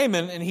over to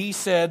Naaman and he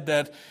said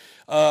that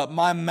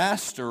my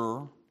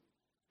master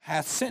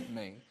hath sent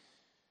me.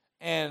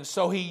 And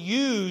so he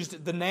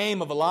used the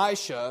name of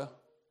Elisha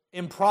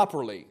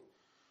improperly.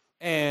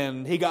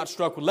 And he got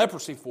struck with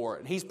leprosy for it.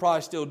 And he's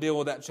probably still dealing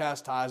with that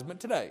chastisement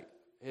today.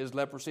 His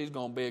leprosy is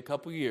going to be a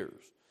couple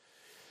years.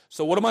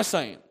 So what am I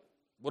saying?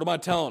 What am I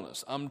telling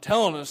us? I'm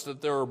telling us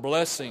that there are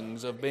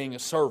blessings of being a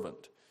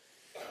servant.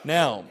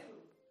 Now,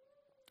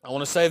 I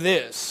want to say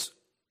this,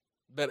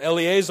 that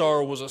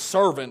Eleazar was a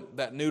servant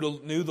that knew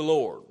the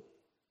Lord.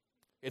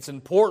 It's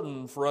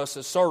important for us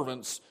as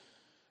servants.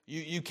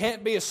 You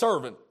can't be a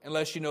servant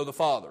unless you know the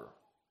Father.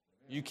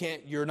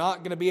 You're not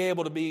going to be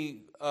able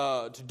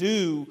to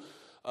do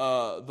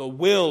the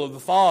will of the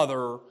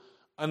Father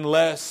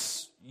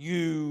unless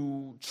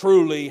you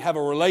truly have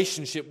a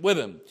relationship with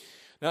Him.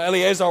 Now,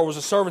 Eleazar was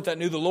a servant that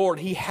knew the Lord.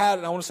 And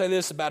I want to say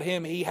this about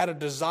him, he had a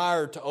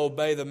desire to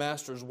obey the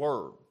Master's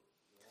word.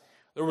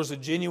 There was a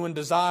genuine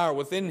desire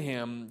within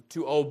him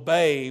to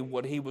obey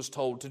what he was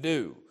told to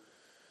do.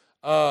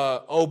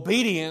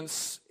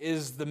 Obedience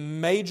is the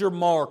major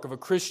mark of a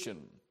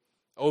Christian.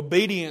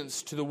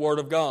 Obedience to the Word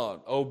of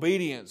God.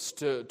 Obedience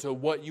to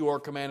what you are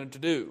commanded to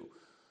do.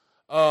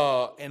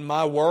 In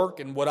my work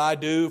and what I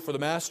do for the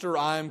Master,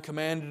 I am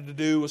commanded to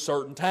do a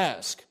certain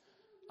task.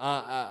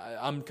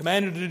 I'm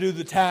commanded to do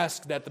the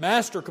task that the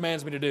Master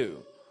commands me to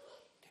do.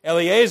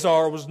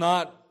 Eleazar was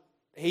not,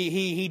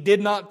 he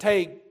did not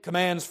take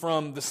commands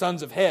from the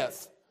sons of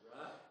Heth.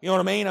 You know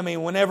what I mean? I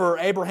mean, whenever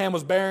Abraham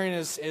was burying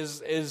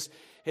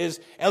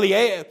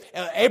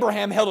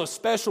Abraham held a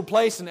special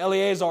place in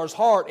Eleazar's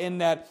heart in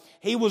that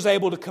he was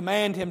able to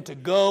command him to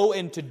go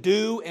and to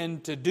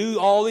do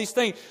all these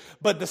things.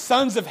 But the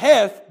sons of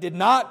Heth did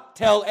not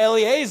tell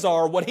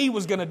Eleazar what he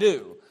was going to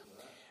do.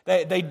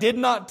 They did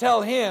not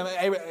tell him.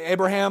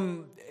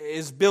 Abraham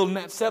is building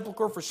that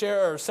sepulcher for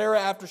Sarah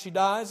after she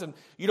dies, and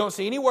you don't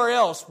see anywhere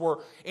else where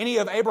any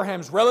of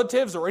Abraham's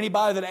relatives or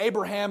anybody that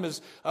Abraham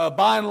is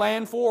buying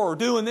land for or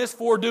doing this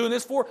for.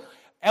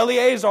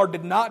 Eleazar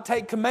did not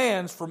take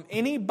commands from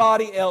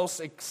anybody else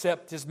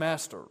except his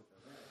master.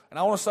 And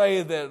I want to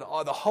say that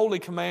the holy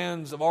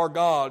commands of our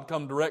God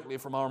come directly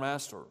from our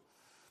master.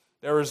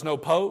 There is no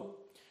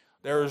pope.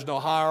 There is no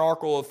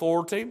hierarchical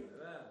authority.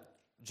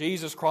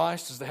 Jesus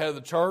Christ is the head of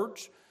the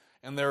church,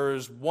 and there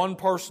is one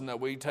person that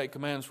we take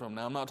commands from.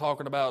 Now, I'm not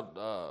talking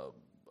about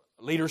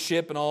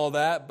leadership and all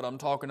that, but I'm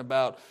talking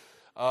about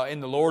in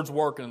the Lord's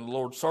work and in the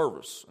Lord's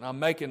service.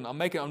 And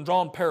I'm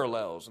drawing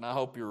parallels, and I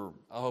hope you're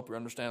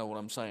understanding what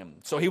I'm saying.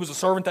 So he was a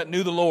servant that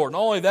knew the Lord. Not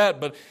only that,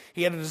 but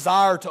he had a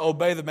desire to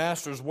obey the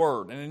Master's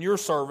word. And in your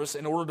service,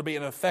 in order to be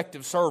an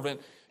effective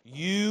servant,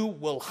 you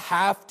will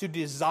have to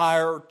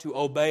desire to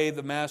obey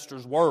the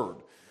Master's word.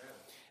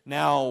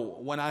 Now,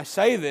 when I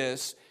say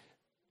this,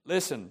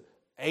 listen,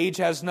 age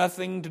has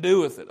nothing to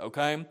do with it,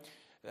 okay?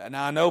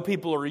 Now, I know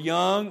people are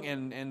young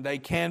and they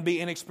can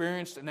be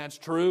inexperienced, and that's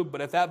true,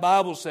 but if that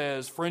Bible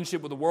says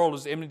friendship with the world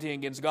is enmity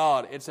against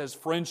God, it says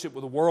friendship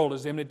with the world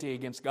is enmity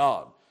against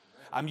God.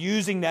 I'm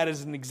using that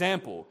as an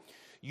example.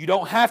 You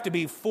don't have to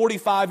be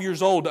 45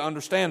 years old to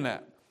understand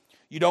that.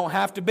 You don't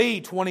have to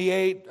be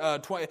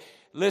 28, 20.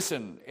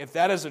 Listen, if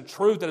that is a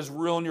truth that is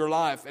real in your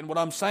life, and what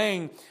I'm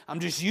saying,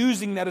 I'm just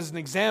using that as an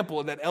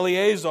example that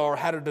Eleazar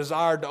had a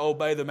desire to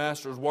obey the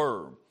Master's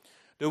word.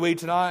 Do we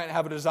tonight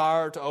have a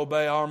desire to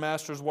obey our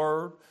Master's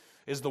word?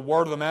 Is the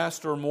word of the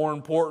Master more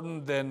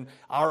important than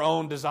our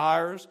own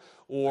desires?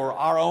 Or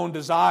our own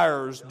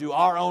desires, do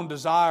our own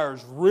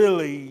desires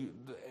really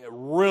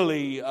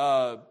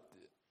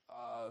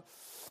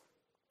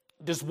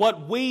does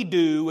what we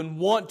do and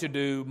want to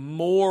do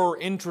more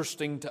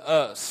interesting to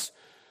us?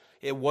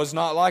 It was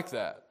not like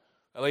that.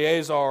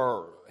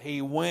 Eleazar,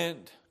 he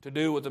went to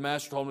do what the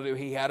Master told him to do.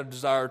 He had a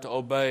desire to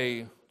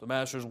obey the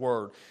Master's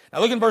word. Now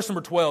look in verse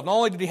number 12. Not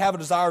only did he have a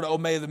desire to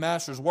obey the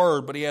Master's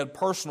word, but he had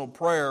personal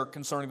prayer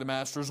concerning the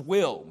Master's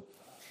will.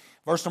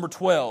 Verse number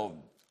 12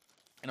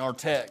 in our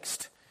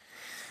text.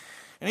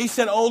 And he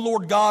said, O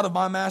Lord God of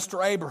my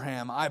master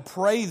Abraham, I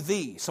pray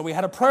thee. So he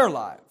had a prayer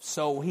life.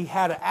 So he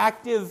had an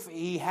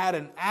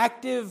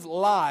active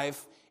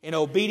life in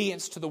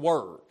obedience to the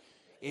word.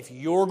 If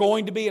you're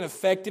going to be an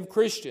effective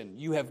Christian,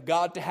 you have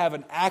got to have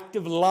an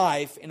active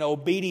life in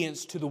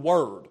obedience to the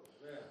word.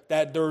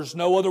 That there's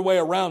no other way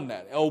around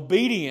that.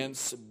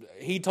 Obedience,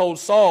 he told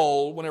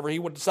Saul whenever he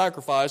went to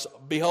sacrifice,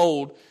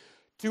 behold,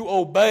 to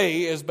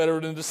obey is better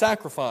than to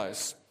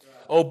sacrifice.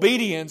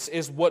 Obedience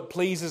is what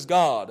pleases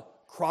God.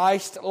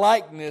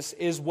 Christ-likeness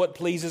is what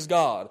pleases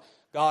God.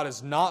 God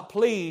is not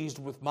pleased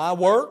with my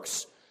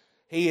works.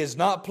 He is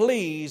not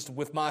pleased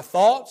with my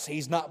thoughts.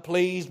 He's not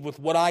pleased with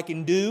what I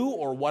can do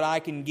or what I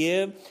can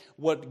give.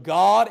 What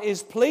God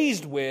is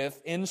pleased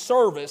with in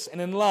service and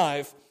in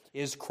life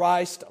is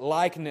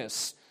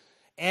Christ-likeness.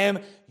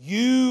 And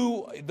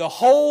the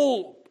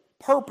whole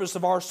purpose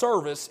of our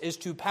service is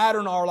to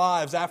pattern our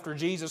lives after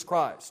Jesus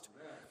Christ.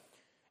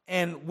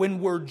 And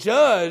when we're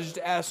judged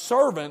as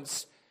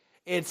servants,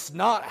 it's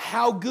not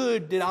how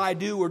good did I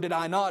do or did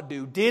I not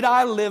do. Did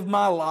I live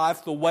my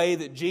life the way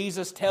that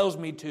Jesus tells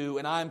me to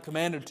and I am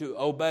commanded to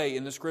obey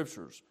in the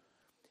Scriptures?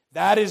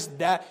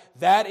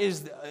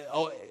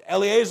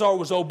 Eleazar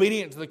was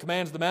obedient to the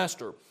commands of the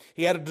Master.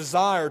 He had a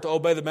desire to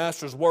obey the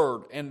Master's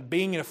word. And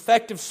being an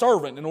effective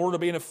servant, in order to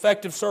be an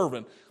effective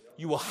servant,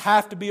 you will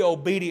have to be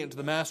obedient to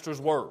the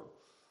Master's word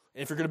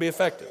if you're going to be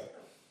effective.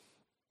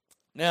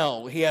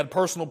 Now, he had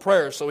personal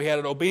prayer, so he had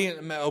an obedience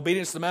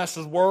to the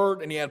Master's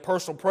word, and he had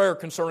personal prayer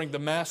concerning the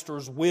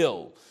Master's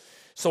will.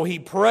 So he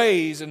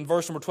prays in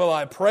verse number 12,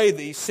 I pray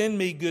thee, send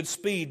me good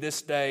speed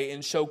this day,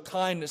 and show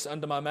kindness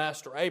unto my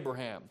master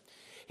Abraham.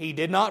 He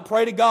did not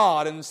pray to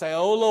God and say,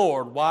 oh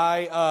Lord,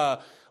 why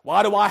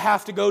do I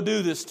have to go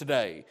do this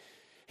today?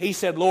 He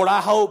said, Lord, God,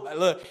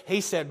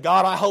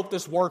 I hope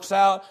this works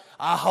out.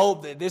 I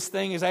hope that this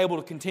thing is able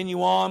to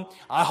continue on.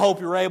 I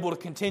hope you're able to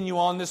continue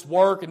on this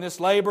work and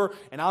this labor.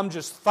 And I'm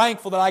just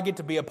thankful that I get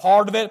to be a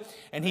part of it.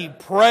 And he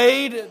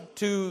prayed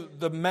to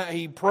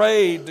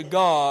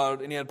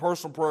God, and he had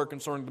personal prayer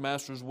concerning the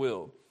Master's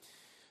will.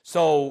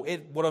 So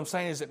what I'm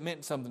saying is it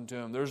meant something to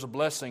him. There's a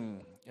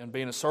blessing in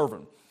being a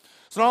servant.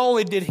 So not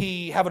only did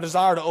he have a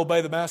desire to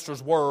obey the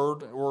Master's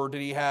word, or did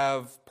he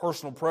have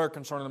personal prayer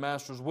concerning the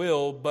Master's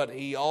will, but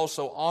he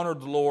also honored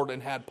the Lord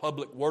and had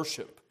public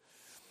worship.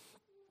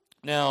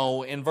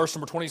 Now, in verse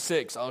number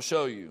 26, I'll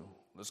show you.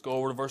 Let's go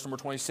over to verse number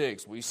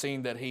 26. We've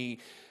seen that he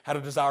had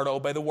a desire to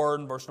obey the word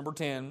in verse number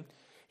 10.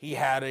 He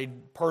had a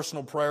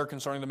personal prayer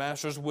concerning the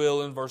Master's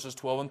will in verses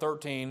 12 and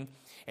 13.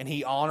 And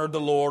he honored the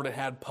Lord and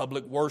had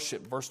public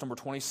worship. Verse number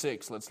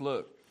 26, let's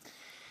look.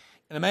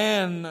 And the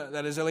man,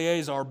 that is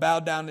Eleazar,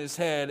 bowed down his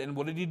head, and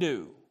what did he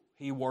do?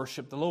 He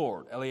worshiped the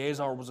Lord.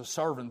 Eleazar was a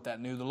servant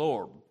that knew the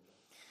Lord.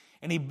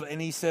 And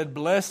he said,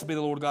 Blessed be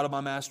the Lord God of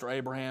my master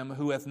Abraham,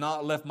 who hath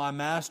not left my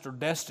master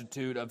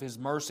destitute of his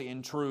mercy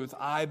and truth,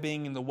 I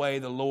being in the way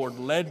the Lord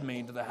led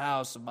me to the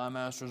house of my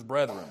master's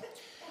brethren.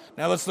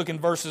 Now let's look in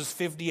verses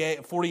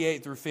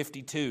 48 through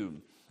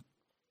 52.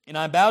 And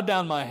I bowed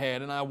down my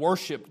head, and I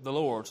worshiped the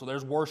Lord. So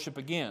there's worship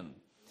again.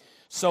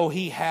 So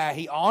he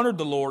honored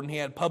the Lord, and he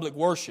had public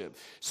worship.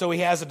 So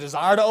he has a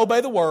desire to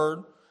obey the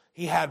word.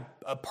 He had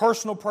a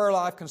personal prayer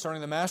life concerning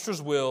the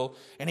Master's will,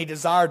 and he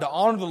desired to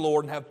honor the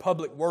Lord and have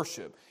public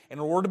worship. In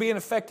order to be an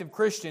effective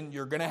Christian,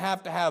 you're going to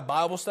have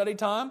Bible study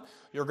time,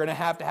 you're going to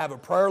have a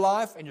prayer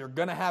life, and you're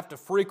going to have to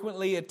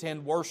frequently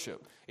attend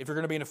worship if you're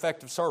going to be an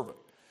effective servant.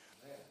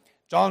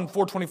 John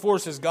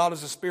 4:24 says, God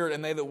is a spirit,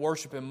 and they that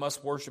worship him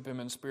must worship him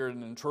in spirit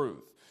and in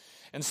truth.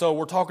 And so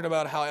we're talking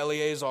about how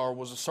Eleazar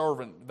was a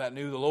servant that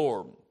knew the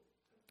Lord.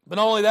 But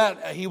not only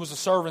that, he was a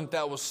servant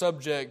that was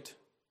subject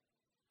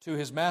to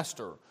his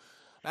master.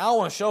 Now I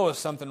want to show us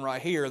something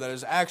right here that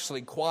is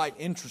actually quite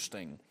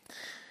interesting.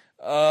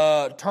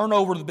 Turn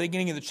over to the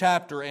beginning of the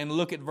chapter and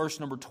look at verse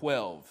number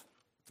 12.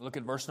 Look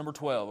at verse number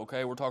 12,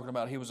 okay? We're talking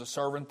about he was a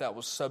servant that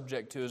was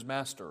subject to his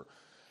master.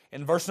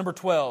 In verse number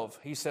 12,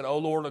 he said, O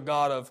Lord, O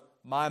God of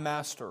my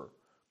master.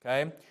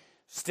 Okay?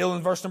 Still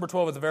in verse number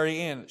 12 at the very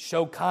end,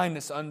 show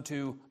kindness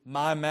unto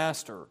my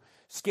master.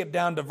 Skip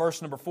down to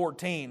verse number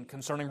 14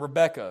 concerning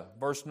Rebekah.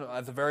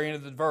 At the very end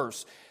of the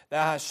verse,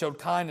 thou hast showed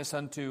kindness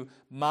unto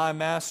my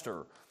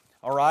master.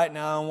 All right,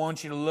 now I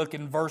want you to look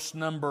in verse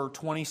number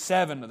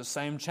 27 of the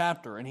same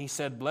chapter. And he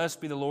said, blessed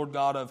be the Lord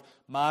God of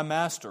my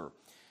master,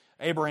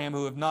 Abraham,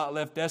 who have not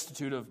left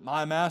destitute of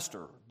my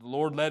master. The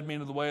Lord led me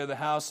into the way of the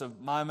house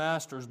of my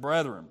master's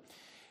brethren.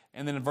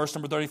 And then in verse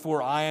number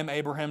 34, I am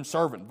Abraham's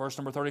servant. Verse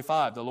number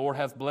 35, the Lord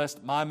hath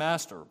blessed my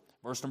master.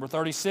 Verse number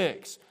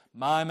 36,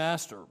 my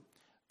master.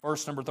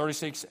 Verse number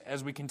 36,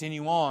 as we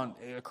continue on,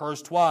 it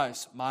occurs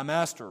twice, my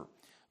master.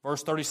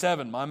 Verse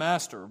 37, my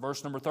master.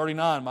 Verse number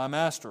 39, my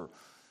master.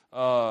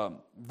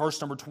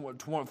 Verse number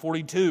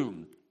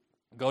 42,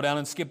 go down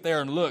and skip there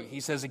and look.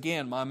 He says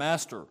again, my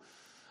master.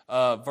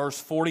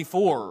 Verse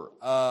 44,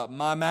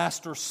 my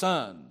master's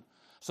son.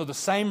 So the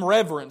same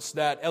reverence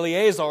that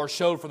Eleazar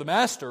showed for the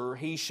master,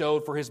 he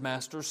showed for his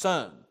master's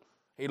son.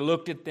 He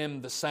looked at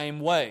them the same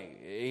way.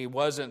 He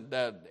wasn't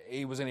that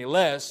he was any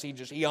less,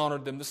 he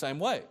honored them the same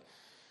way.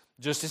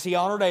 Just as he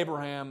honored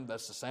Abraham,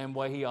 that's the same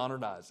way he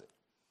honored Isaac.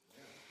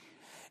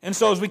 And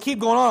so as we keep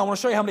going on, I want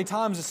to show you how many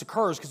times this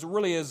occurs because it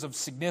really is of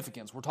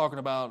significance. We're talking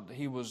about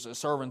he was a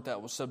servant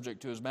that was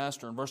subject to his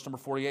master. In verse number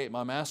 48,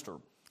 my master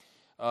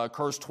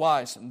occurs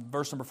twice. In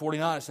verse number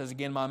 49, it says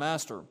again, my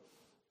master.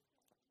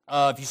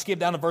 If you skip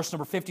down to verse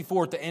number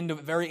 54, at the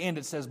very end,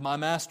 it says, my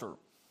master.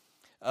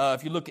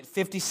 If you look at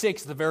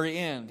 56, at the very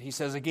end, he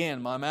says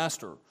again, my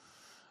master.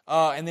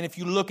 And then if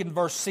you look in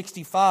verse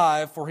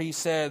 65, for he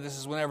said, this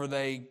is whenever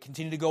they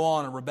continue to go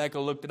on, and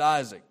Rebekah looked at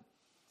Isaac.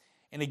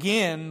 And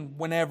again,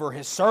 whenever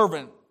his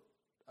servant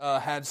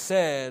had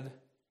said,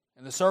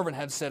 and the servant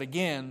had said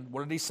again,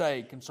 what did he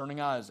say concerning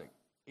Isaac?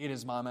 It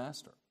is my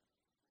master.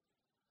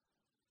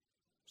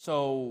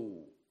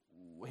 So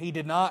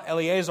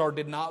Eleazar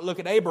did not look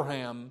at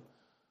Abraham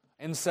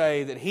and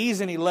say that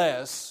he's any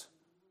less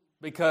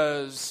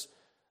because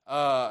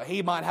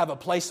he might have a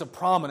place of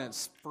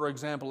prominence, for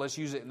example, let's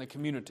use it in the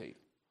community.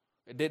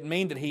 It didn't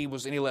mean that he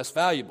was any less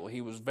valuable.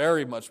 He was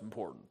very much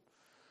important.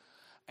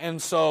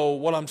 And so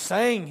what I'm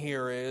saying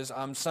here is,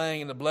 I'm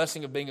saying the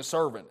blessing of being a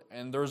servant.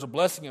 And there's a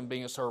blessing in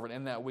being a servant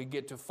in that we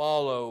get to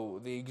follow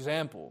the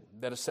example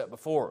that is set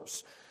before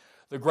us.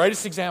 The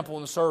greatest example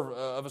of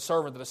a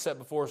servant that is set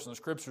before us in the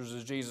Scriptures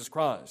is Jesus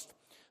Christ.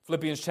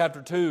 Philippians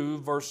chapter 2,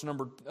 verse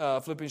number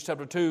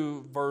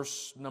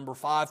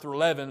 5 through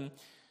 11,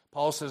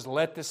 Paul says,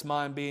 let this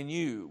mind be in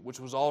you, which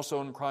was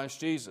also in Christ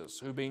Jesus,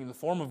 who being in the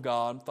form of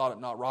God, thought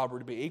it not robbery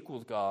to be equal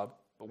with God.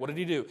 But what did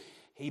he do?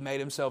 He made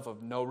himself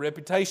of no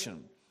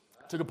reputation,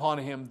 took upon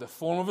him the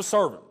form of a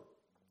servant.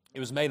 It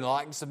was made in the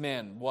likeness of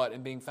men. What?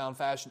 In being found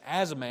fashioned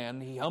as a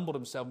man, he humbled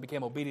himself and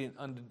became obedient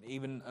unto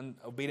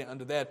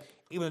death,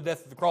 even the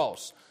death of the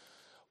cross.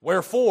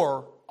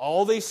 Wherefore,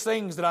 all these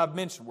things that I've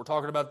mentioned, we're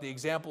talking about the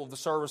example of the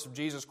service of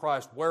Jesus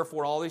Christ.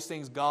 Wherefore, all these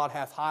things God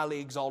hath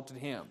highly exalted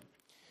him.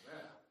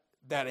 Amen.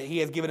 That he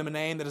hath given him a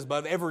name that is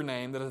above every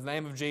name, that in the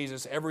name of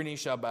Jesus every knee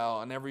shall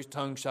bow, and every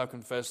tongue shall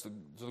confess to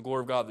the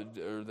glory of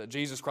God, that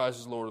Jesus Christ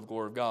is Lord of the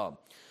glory of God.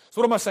 So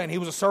what am I saying? He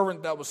was a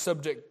servant that was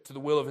subject to the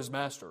will of his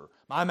master.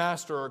 My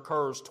master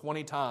occurs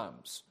 20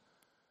 times.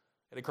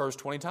 It occurs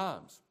 20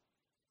 times.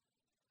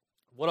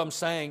 What I'm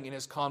saying in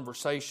his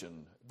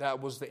conversation,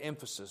 that was the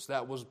emphasis.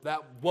 That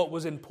what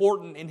was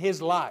important in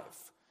his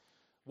life.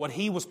 What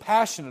he was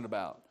passionate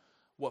about.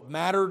 What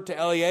mattered to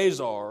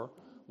Eleazar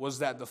was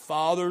that the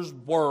father's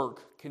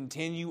work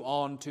continue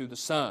on to the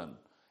son.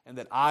 And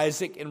that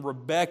Isaac and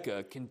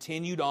Rebekah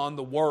continued on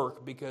the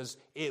work because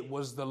it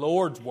was the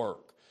Lord's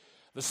work.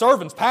 The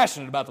servant's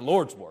passionate about the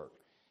Lord's work.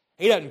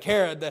 He doesn't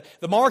care.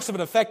 The marks of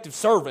an effective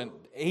servant,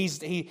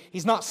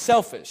 he's not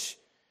selfish.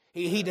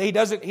 He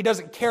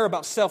doesn't care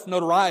about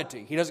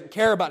self-notoriety. He doesn't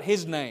care about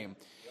his name.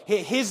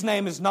 His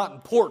name is not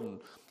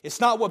important.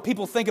 It's not what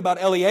people think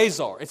about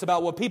Eleazar. It's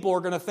about what people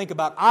are going to think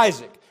about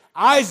Isaac.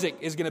 Isaac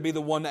is going to be the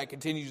one that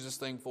continues this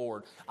thing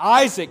forward.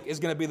 Isaac is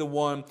going to be the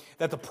one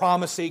that the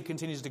promised seed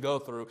continues to go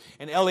through.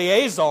 And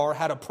Eleazar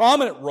had a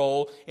prominent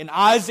role in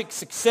Isaac's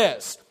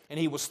success. And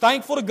he was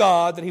thankful to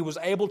God that he was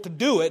able to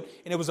do it,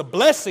 and it was a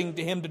blessing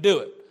to him to do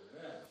it.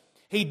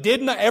 He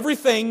did not,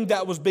 everything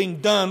that was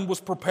being done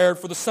was prepared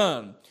for the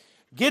son.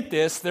 Get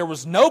this, there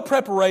was no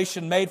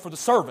preparation made for the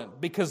servant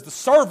because the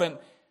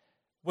servant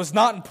was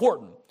not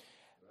important.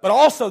 But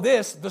also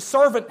this, the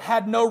servant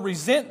had no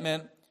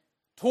resentment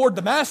toward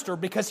the master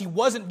because he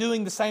wasn't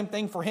doing the same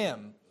thing for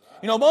him.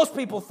 You know, most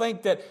people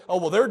think that, oh,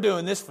 well, they're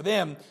doing this for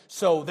them,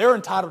 so they're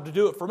entitled to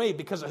do it for me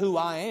because of who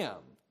I am.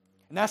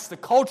 And that's the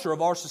culture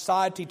of our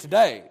society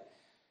today.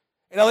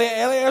 And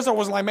Eleazar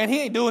was like, man,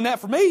 he ain't doing that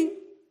for me.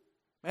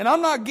 Man,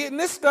 I'm not getting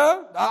this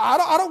stuff.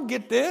 I don't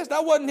get this.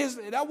 That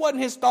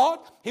wasn't his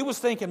thought. He was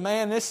thinking,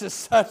 man, this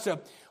is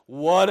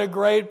what a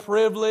great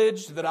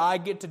privilege that I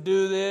get to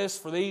do this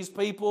for these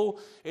people.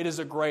 It is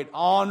a great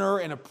honor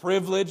and a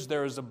privilege.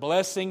 There is a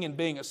blessing in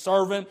being a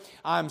servant.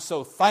 I'm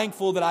so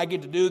thankful that I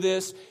get to do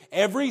this.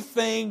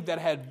 Everything that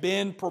had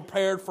been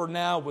prepared for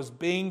now was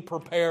being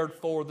prepared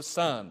for the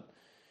son.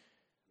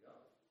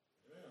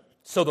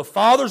 so the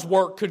Father's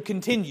work could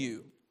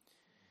continue.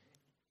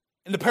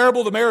 In the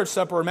parable of the marriage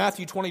supper in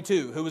Matthew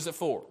 22, who was it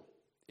for?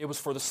 It was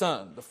for the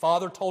Son. The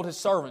Father told His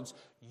servants,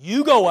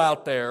 you go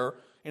out there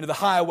into the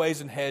highways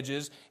and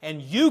hedges,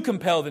 and you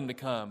compel them to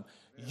come.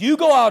 You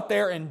go out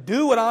there and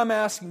do what I'm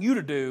asking you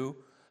to do,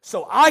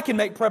 so I can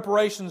make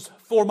preparations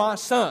for my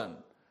Son.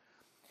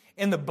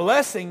 And the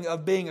blessing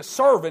of being a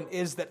servant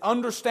is that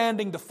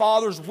understanding the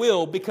Father's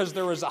will, because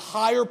there is a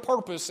higher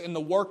purpose in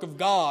the work of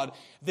God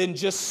than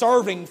just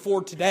serving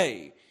for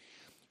today.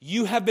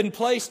 You have been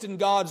placed in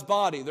God's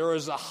body. There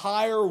is a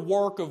higher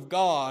work of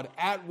God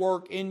at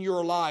work in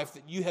your life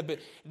that you have been.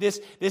 This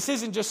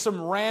isn't just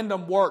some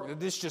random work that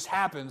this just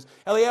happens.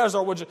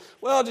 Eleazar was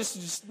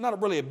just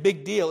not really a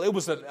big deal. It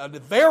was a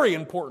very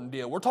important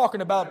deal. We're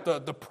talking about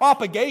the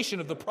propagation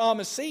of the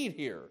promised seed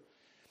here.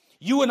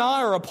 You and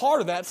I are a part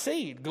of that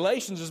seed.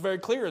 Galatians is very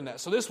clear in that.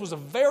 So this was a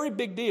very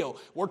big deal.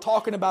 We're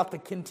talking about the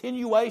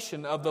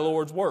continuation of the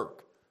Lord's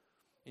work.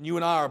 And you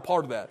and I are a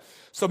part of that.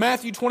 So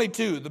Matthew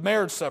 22, the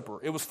marriage supper,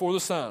 it was for the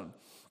Son.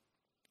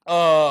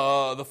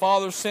 The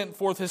Father sent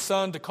forth His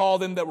Son to call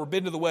them that were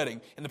bidden to the wedding.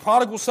 And the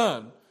prodigal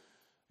son,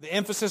 the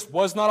emphasis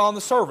was not on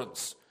the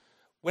servants.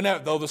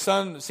 Though the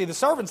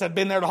servants had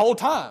been there the whole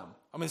time.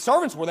 I mean, the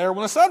servants were there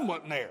when the son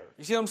wasn't there.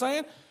 You see what I'm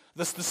saying?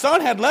 The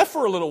son had left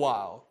for a little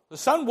while. The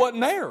son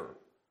wasn't there.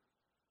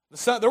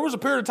 There was a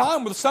period of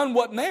time where the son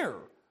wasn't there.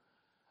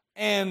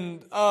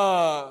 And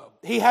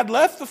he had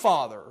left the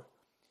father.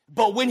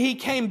 But when he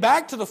came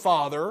back to the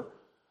father,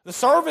 the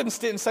servants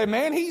didn't say,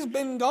 man, he's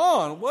been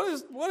gone. What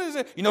is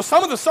it? You know,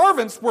 some of the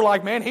servants were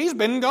like, man, he's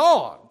been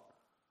gone.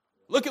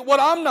 Look at what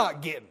I'm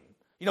not getting.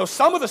 You know,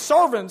 some of the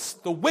servants,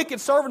 the wicked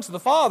servants of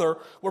the father,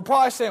 were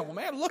probably saying, well,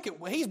 man, look at,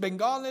 he's been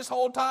gone this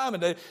whole time.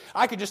 And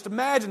I could just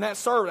imagine that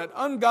servant,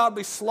 that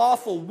ungodly,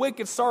 slothful,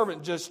 wicked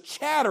servant just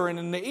chattering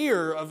in the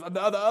ear of the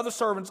other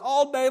servants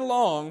all day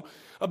long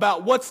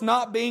about what's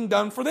not being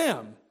done for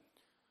them.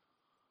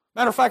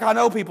 Matter of fact, I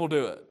know people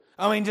do it.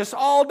 I mean, just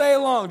all day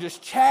long,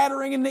 just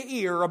chattering in the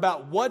ear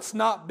about what's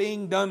not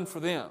being done for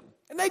them.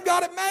 And they've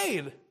got it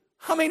made.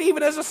 I mean,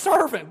 even as a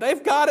servant,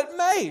 they've got it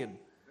made.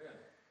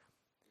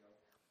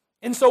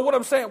 And so what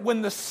I'm saying,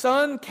 when the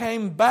son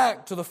came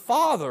back to the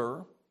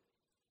father,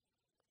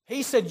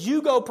 he said,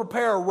 you go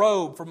prepare a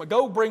robe,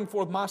 go bring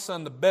forth my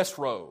son the best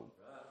robe.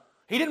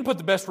 He didn't put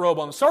the best robe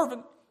on the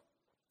servant.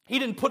 He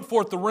didn't put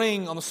forth the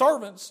ring on the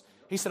servants.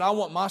 He said, I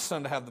want my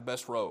son to have the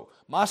best robe.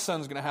 My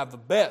son's going to have the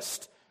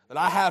best that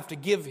I have to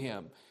give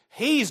him.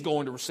 He's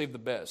going to receive the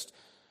best.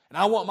 And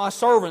I want my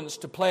servants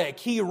to play a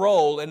key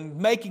role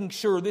in making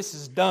sure this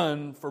is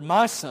done for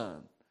my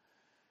son.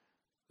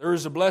 There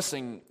is a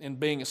blessing in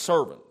being a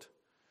servant.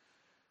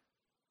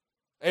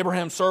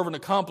 Abraham's servant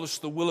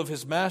accomplished the will of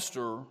his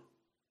master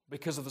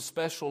because of the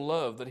special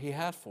love that he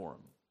had for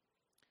him.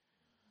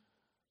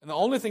 And the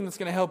only thing that's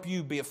going to help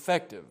you be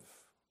effective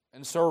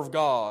and serve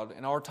God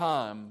in our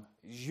time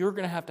is you're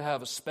going to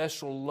have a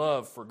special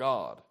love for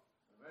God.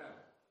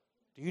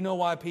 Do you know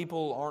why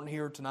people aren't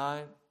here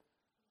tonight?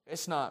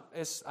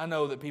 I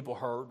know that people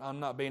hurt. I'm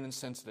not being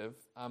insensitive.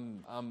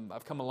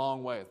 I've come a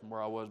long way from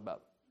where I was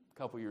about a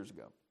couple years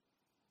ago.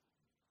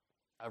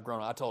 I've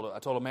grown. I told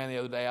a man the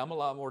other day, I'm a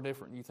lot more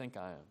different than you think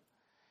I am.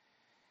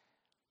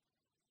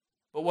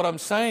 But what I'm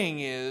saying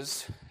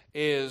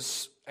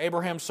is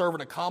Abraham's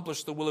servant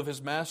accomplished the will of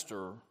his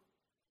master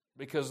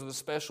because of the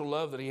special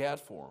love that he had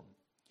for him.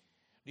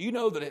 Do you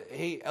know that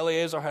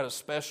Eleazar had a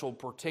special,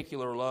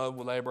 particular love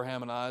with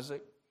Abraham and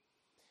Isaac?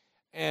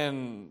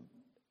 And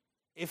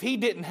if he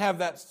didn't have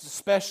that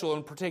special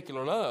and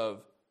particular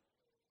love,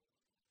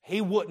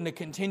 he wouldn't have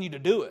continued to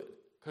do it.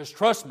 Because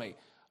trust me,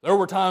 there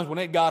were times when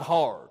it got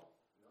hard.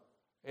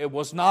 It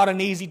was not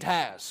an easy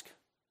task.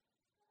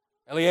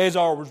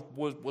 Eleazar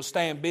was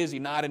staying busy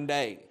night and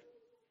day.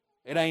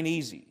 It ain't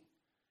easy.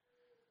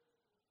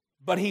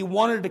 But he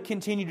wanted to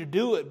continue to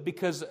do it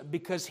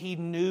because he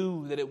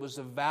knew that it was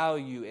of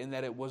value and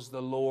that it was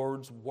the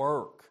Lord's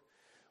work.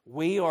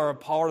 We are a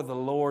part of the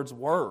Lord's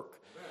work.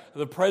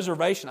 The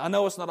preservation. I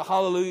know it's not a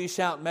hallelujah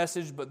shout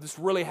message, but this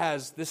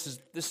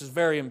is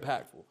very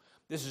impactful.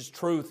 This is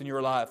truth in your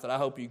life that I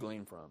hope you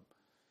glean from.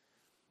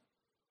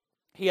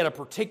 He had a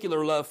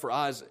particular love for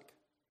Isaac.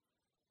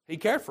 He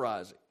cared for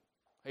Isaac.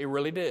 He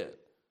really did.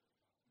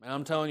 Man,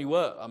 I'm telling you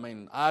what, I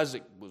mean,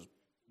 Isaac was,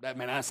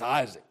 that's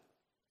Isaac.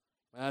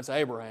 Man, that's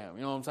Abraham.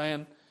 You know what I'm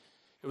saying?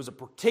 It was a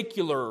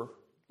particular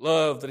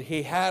love that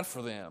he had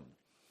for them.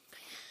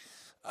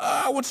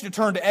 I want you to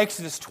turn to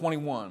Exodus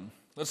 21.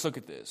 Let's look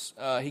at this.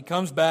 He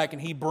comes back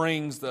and he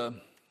brings the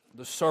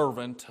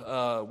servant.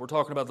 We're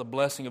talking about the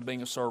blessing of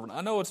being a servant.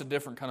 I know it's a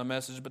different kind of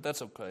message, but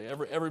that's okay.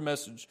 Every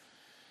message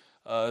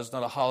is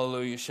not a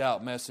hallelujah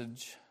shout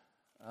message.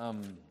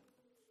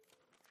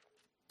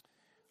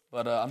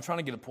 But I'm trying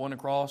to get a point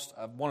across.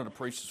 I've wanted to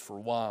preach this for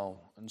a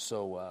while, and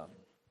so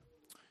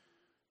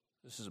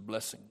this is a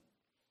blessing.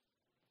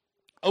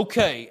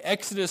 Okay,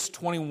 Exodus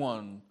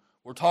 21.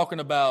 We're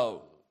talking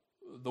about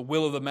the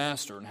will of the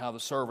master and how the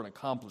servant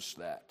accomplished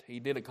that. He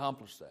did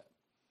accomplish that.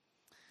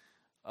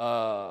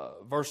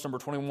 verse number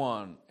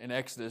 21 in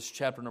Exodus,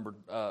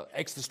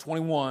 Exodus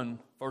 21,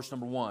 verse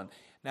number 1.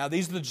 Now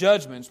these are the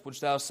judgments which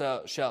thou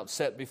shalt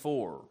set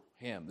before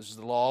him. This is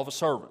the law of a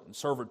servant, and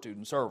servitude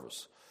and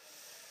service.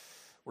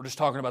 We're just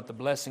talking about the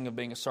blessing of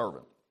being a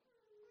servant.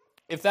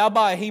 If thou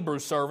buy a Hebrew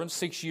servant,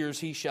 6 years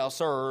he shall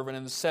serve, and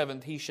in the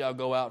 7th he shall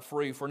go out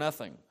free for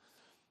nothing.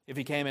 If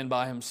he came in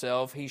by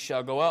himself, he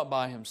shall go out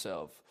by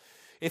himself.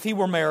 If he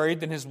were married,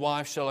 then his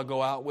wife shall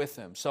go out with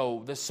him.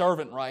 So this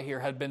servant right here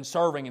had been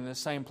serving in the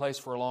same place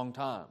for a long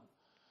time.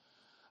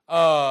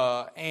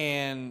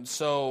 And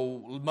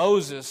so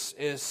Moses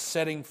is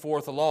setting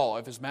forth a law.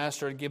 If his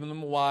master had given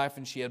him a wife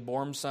and she had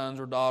borne him sons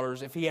or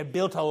daughters, if he had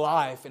built a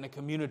life in a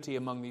community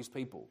among these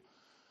people,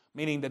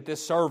 meaning that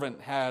this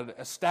servant had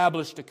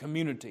established a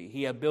community,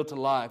 he had built a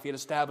life, he had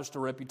established a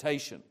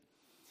reputation.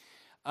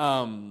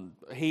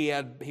 He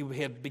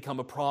had become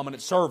a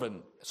prominent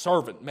servant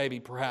maybe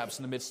perhaps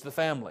in the midst of the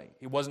family.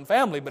 He wasn't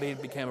family, but he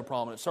became a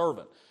prominent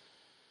servant.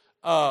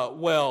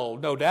 Well,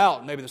 no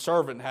doubt, maybe the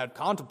servant had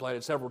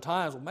contemplated several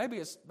times, well, maybe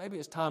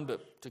it's time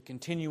to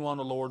continue on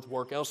the Lord's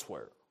work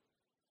elsewhere.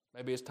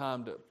 Maybe it's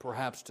time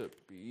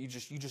you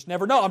just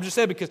never know. I'm just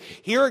saying because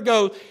here it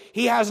goes,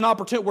 he has an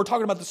opportunity, we're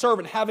talking about the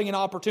servant having an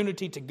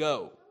opportunity to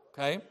go,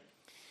 okay?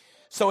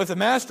 So if the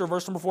master,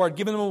 verse number 4, had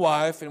given him a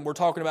wife, and we're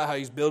talking about how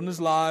he's building his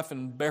life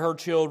and bear her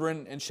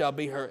children and shall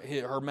be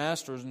her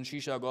master's, and she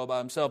shall go by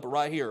himself. But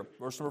right here,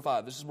 verse number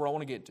 5, this is where I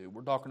want to get to.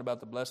 We're talking about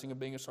the blessing of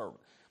being a servant.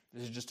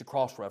 This is just a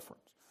cross-reference.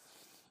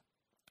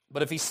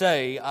 But if he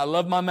say, I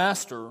love my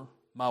master,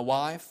 my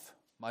wife,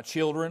 my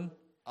children,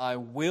 I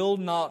will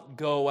not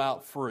go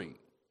out free.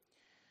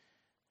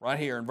 Right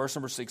here in verse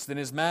number 6, then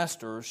his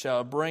master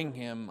shall bring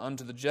him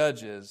unto the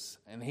judges,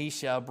 and he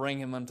shall bring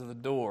him unto the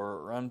door,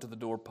 or unto the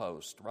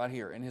doorpost. Right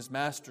here, and his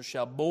master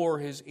shall bore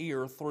his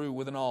ear through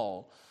with an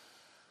awl,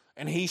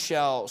 and he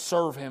shall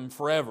serve him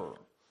forever.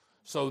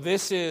 So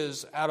this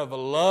is out of a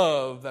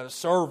love that a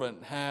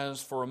servant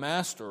has for a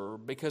master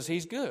because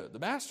he's good. The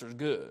master's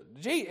good.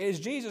 Is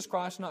Jesus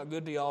Christ not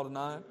good to y'all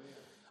tonight?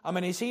 I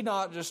mean, is He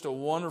not just a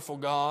wonderful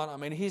God? I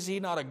mean, is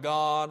He not a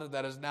God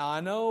that is... Now, I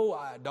know,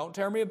 don't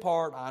tear me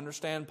apart. I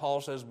understand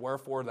Paul says,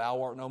 wherefore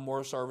thou art no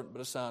more a servant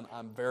but a son.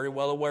 I'm very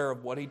well aware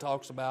of what he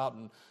talks about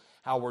and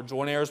how we're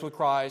joint heirs with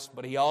Christ.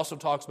 But he also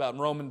talks about in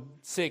Romans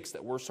 6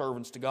 that we're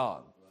servants to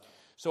God.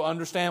 So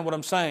understand what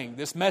I'm saying.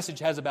 This message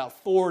has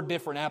about 4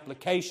 different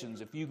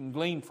applications if you can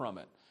glean from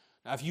it.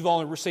 Now, if you've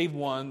only received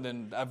one,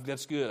 then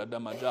that's good. I've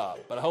done my job.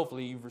 But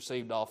hopefully you've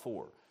received all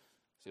 4.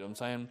 See what I'm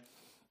saying?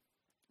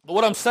 But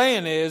what I'm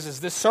saying is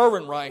this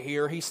servant right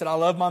here, he said, I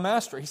love my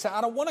master. He said, I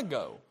don't want to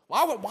go.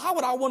 Why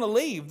would I want to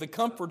leave the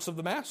comforts of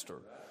the master?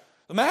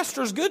 The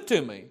master is good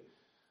to me.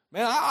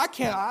 Man, I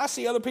can't. I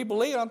see other people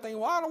leave, and I'm thinking,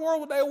 why in the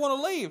world would they want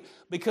to leave?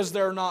 Because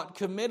they're not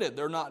committed.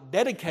 They're not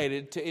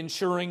dedicated to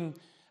ensuring,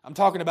 I'm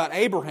talking about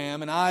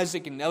Abraham and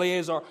Isaac and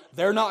Eleazar,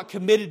 they're not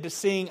committed to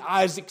seeing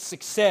Isaac's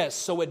success,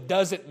 so it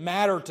doesn't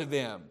matter to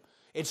them.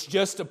 It's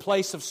just a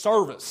place of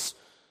service.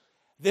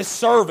 This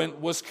servant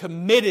was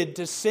committed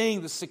to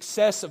seeing the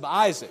success of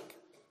Isaac.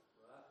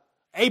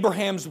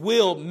 Abraham's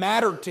will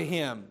mattered to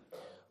him.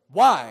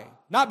 Why?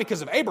 Not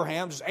because of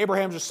Abraham. Just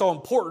Abraham's just so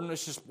important.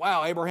 It's just,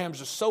 wow, Abraham's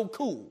just so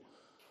cool.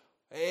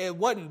 It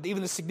wasn't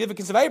even the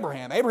significance of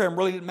Abraham. Abraham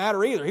really didn't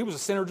matter either. He was a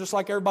sinner just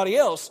like everybody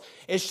else.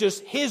 It's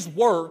just his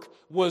work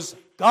was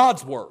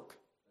God's work.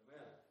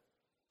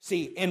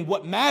 See, and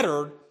what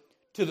mattered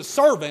to the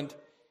servant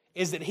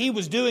is that he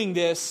was doing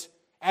this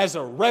as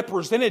a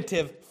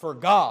representative for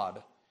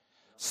God.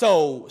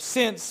 So,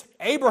 since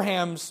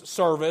Abraham's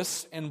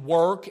service and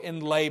work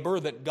and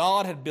labor that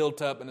God had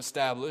built up and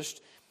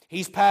established,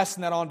 he's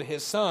passing that on to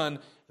his son.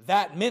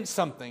 That meant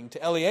something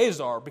to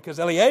Eleazar because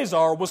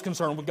Eleazar was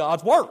concerned with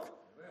God's work.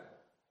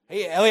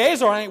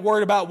 Eleazar ain't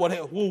worried about what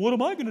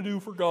am I going to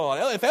do for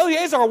God? If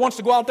Eleazar wants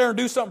to go out there and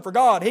do something for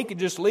God, he could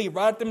just leave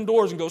right at them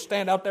doors and go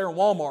stand out there in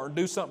Walmart and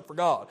do something for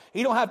God.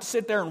 He don't have to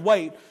sit there and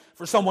wait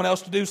for someone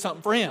else to do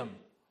something for him.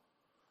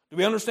 Do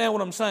we understand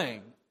what I'm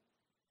saying?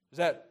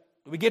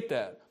 Do we get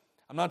that?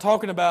 I'm not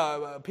talking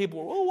about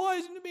people, why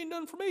isn't it being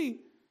done for me?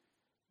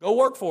 Go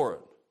work for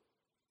it.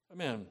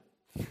 Amen.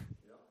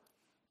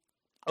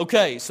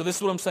 Okay, so this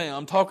is what I'm saying.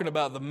 I'm talking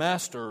about the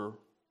master,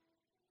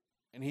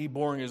 and he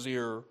boring his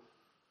ear,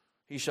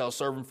 he shall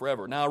serve him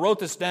forever. Now, I wrote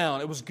this down.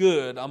 It was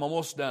good. I'm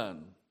almost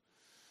done.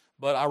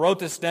 But I wrote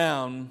this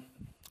down,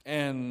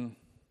 and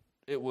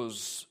it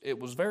was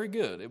very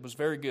good. It was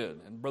very good.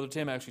 And Brother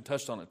Tim actually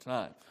touched on it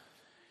tonight.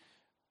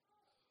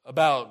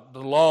 About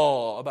the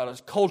law, about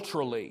us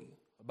culturally,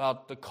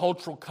 about the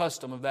cultural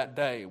custom of that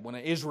day when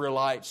an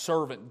Israelite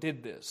servant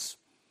did this.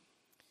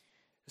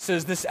 It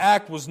says this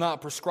act was not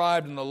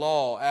prescribed in the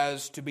law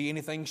as to be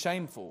anything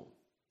shameful.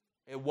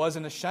 It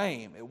wasn't a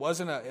shame. It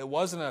wasn't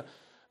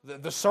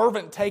the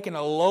servant taking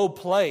a low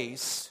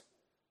place.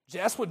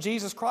 That's what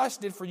Jesus Christ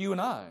did for you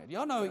and I. Do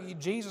y'all know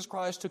Jesus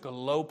Christ took a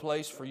low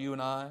place for you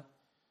and I?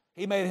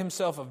 He made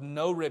himself of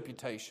no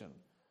reputation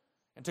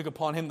and took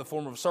upon him the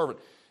form of a servant.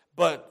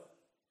 But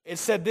it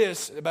said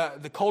this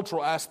about the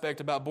cultural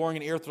aspect about boring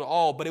an ear through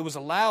all, but it was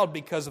allowed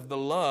because of the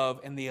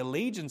love, and the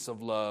allegiance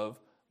of love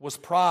was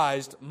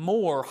prized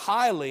more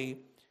highly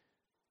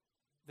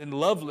than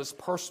loveless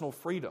personal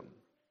freedom.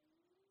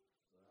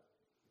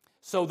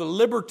 So the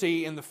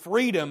liberty and the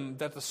freedom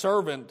that the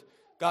servant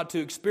got to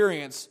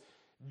experience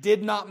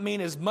did not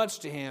mean as much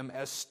to him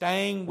as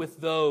staying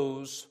with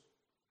those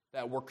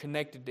that were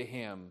connected to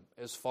him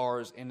as far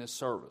as in his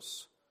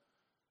service.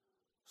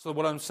 So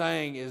what I'm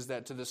saying is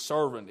that to the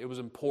servant, it was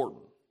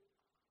important.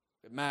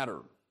 It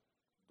mattered.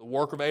 The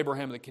work of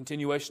Abraham and the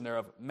continuation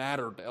thereof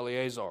mattered to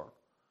Eleazar.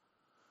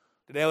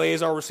 Did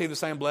Eleazar receive the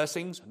same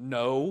blessings?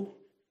 No,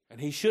 and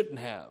he shouldn't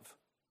have.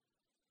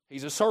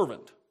 He's a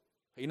servant.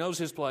 He knows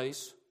his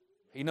place.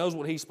 He knows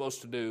what he's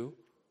supposed to do.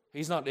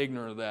 He's not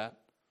ignorant of that.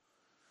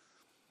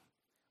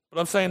 But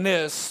I'm saying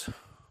this,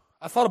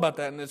 I thought about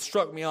that and it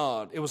struck me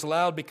odd. It was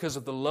allowed because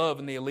of the love,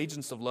 and the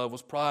allegiance of love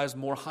was prized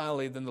more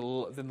highly than the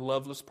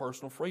loveless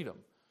personal freedom.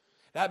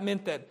 That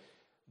meant that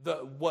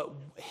what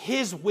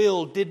his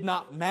will did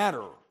not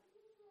matter.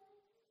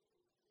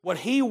 What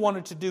he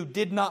wanted to do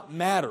did not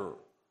matter.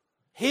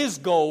 His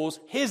goals,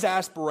 his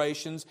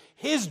aspirations,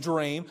 his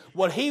dream,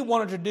 what he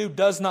wanted to do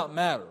does not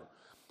matter.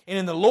 And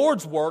in the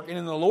Lord's work and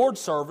in the Lord's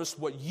service,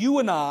 what you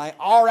and I,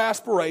 our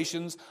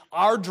aspirations,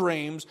 our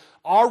dreams,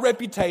 our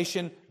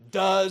reputation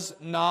does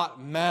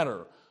not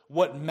matter.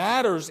 What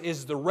matters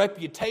is the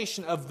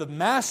reputation of the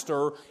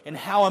Master, and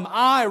how am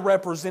I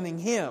representing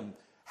Him?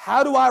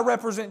 How do I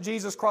represent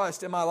Jesus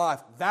Christ in my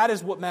life? That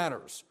is what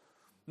matters.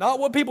 Not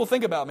what people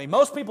think about me.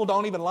 Most people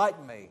don't even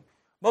like me.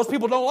 Most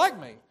people don't like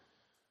me.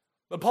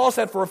 But Paul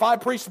said, for if I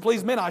preach to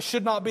please men, I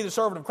should not be the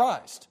servant of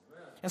Christ.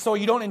 And so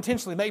you don't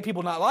intentionally make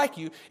people not like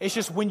you. It's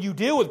just when you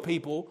deal with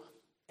people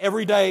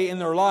every day in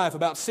their life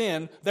about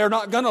sin, they're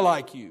not going to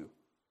like you.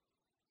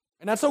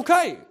 And that's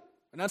okay.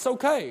 And that's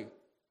okay.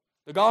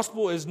 The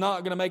gospel is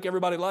not going to make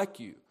everybody like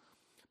you.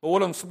 But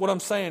what I'm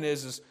saying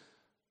is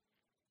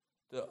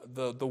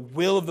the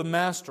will of the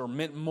Master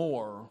meant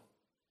more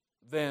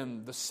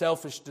than the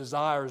selfish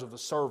desires of the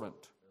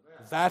servant.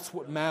 That's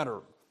what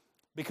mattered.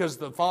 Because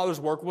the Father's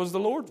work was the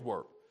Lord's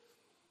work.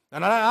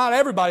 And not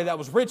everybody that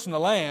was rich in the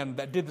land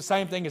that did the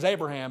same thing as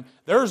Abraham,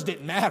 theirs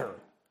didn't matter.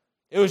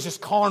 It was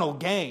just carnal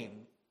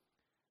gain.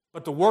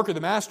 But the work of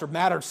the Master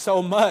mattered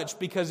so much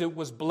because it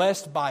was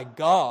blessed by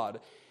God.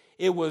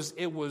 It was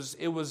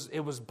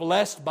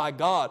blessed by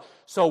God.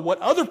 So what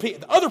other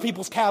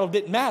people's cattle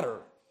didn't matter.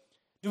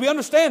 Do we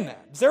understand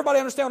that? Does everybody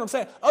understand what I'm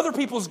saying? Other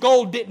people's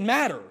gold didn't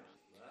matter.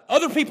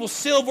 Other people's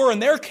silver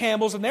and their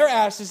camels and their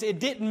asses, it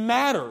didn't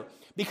matter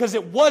because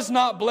it was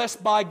not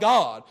blessed by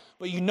God.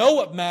 But you know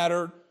what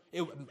mattered?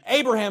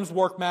 Abraham's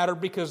work mattered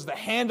because the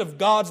hand of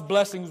God's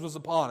blessings was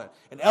upon it.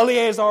 And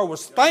Eleazar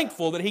was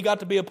thankful that he got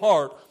to be a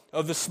part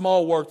of the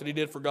small work that he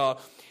did for God.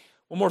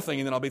 One more thing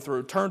and then I'll be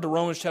through. Turn to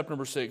Romans chapter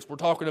number 6. We're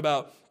talking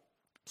about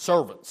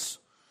servants.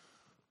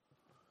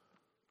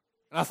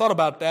 And I thought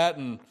about that,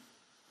 and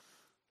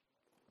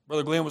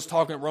Brother Glenn was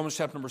talking at Romans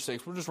chapter number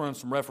 6. We're just running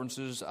some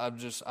references.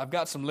 I've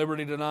got some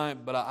liberty tonight,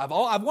 but I've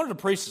wanted to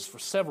preach this for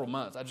several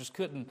months. I just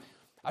couldn't.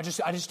 I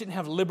just didn't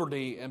have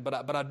liberty,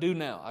 but I do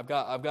now. I've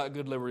got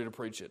good liberty to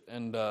preach it.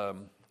 And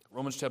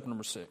Romans chapter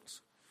number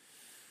 6.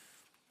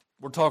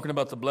 We're talking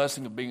about the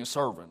blessing of being a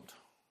servant.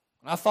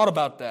 And I thought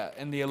about that,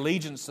 and the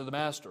allegiance to the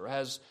Master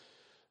has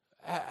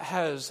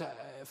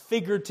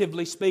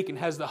figuratively speaking,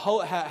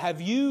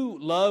 have you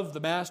loved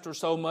the Master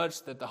so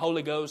much that the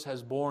Holy Ghost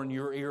has borne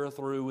your ear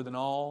through with an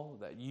awe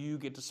that you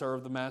get to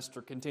serve the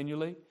Master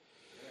continually?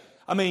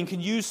 I mean,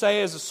 can you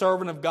say as a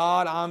servant of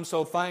God, I'm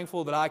so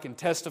thankful that I can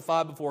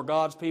testify before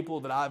God's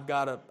people that I've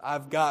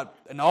got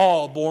an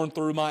awe born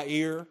through my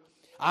ear?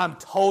 I'm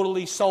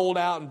totally sold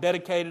out and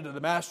dedicated to the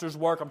Master's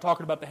work. I'm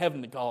talking about the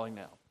heavenly calling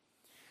now.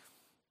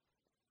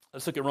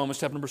 Let's look at Romans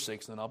chapter number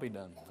 6, and then I'll be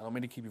done. I don't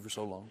mean to keep you for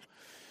so long.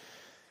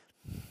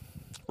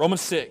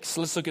 Romans 6,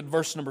 let's look at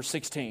verse number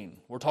 16.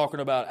 We're talking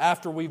about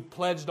after we've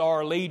pledged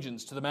our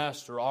allegiance to the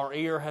Master, our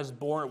ear has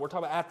borne it. We're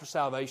talking about after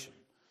salvation.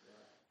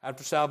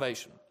 After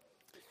salvation.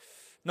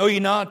 Know ye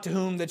not to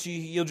whom that ye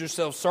yield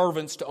yourselves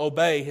servants to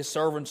obey? His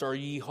servants are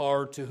ye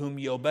hard to whom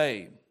ye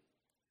obey,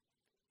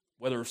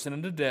 whether of sin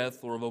unto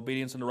death or of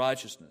obedience unto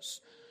righteousness.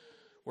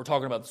 We're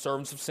talking about the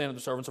servants of sin and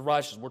the servants of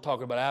righteousness. We're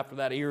talking about after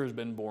that ear has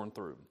been born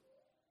through.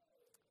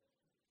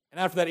 And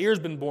after that ear has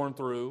been born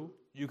through,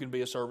 you can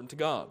be a servant to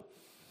God.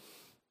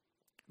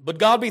 But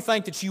God be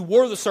thanked that you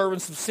were the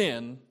servants of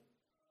sin,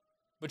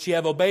 but ye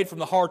have obeyed from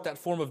the heart that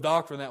form of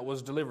doctrine that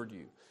was delivered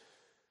you.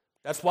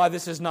 That's why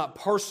this is not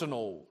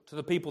personal to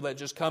the people that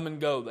just come and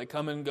go. They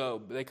come and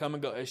go. They come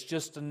and go. It's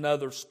just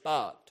another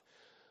spot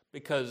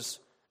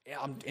because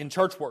I'm in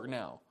church work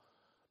now.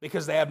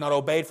 Because they have not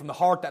obeyed from the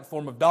heart that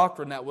form of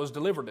doctrine that was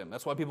delivered them.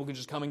 That's why people can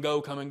just come and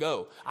go, come and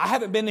go. I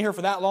haven't been here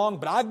for that long,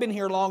 but I've been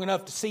here long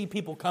enough to see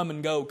people come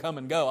and go, come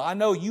and go. I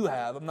know you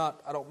have.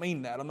 I don't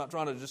mean that. I'm not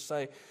trying to just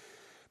say.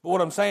 But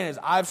what I'm saying is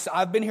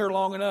I've been here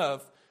long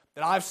enough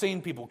that I've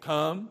seen people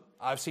come.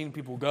 I've seen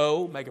people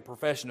go, make a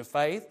profession of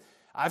faith.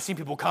 I've seen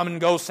people come and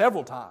go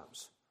several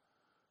times.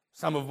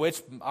 some of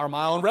which are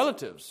my own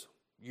relatives.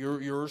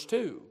 Yours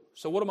too.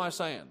 So what am I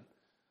saying?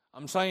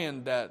 I'm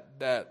saying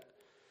that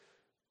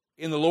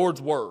in the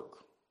Lord's work,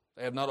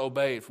 they have not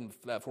obeyed from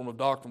that form of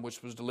doctrine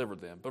which was delivered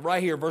them. But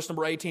right here, verse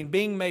number 18,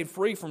 being made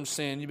free from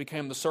sin, you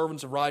became the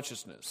servants of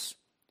righteousness.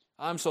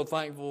 I'm so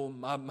thankful,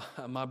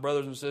 my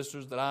brothers and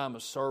sisters, that I am a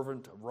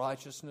servant of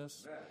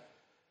righteousness.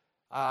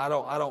 I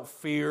don't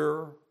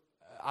fear.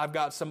 I've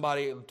got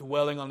somebody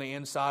dwelling on the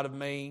inside of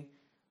me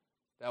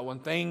that when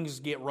things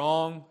get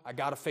wrong, I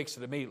got to fix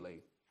it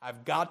immediately.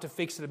 I've got to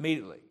fix it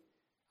immediately.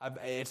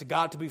 It's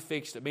got to be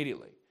fixed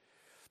immediately.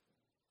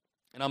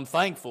 And I'm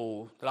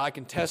thankful that I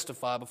can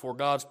testify before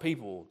God's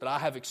people that I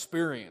have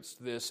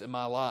experienced this in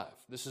my life.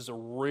 This is a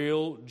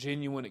real,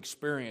 genuine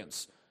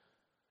experience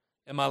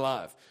in my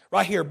life.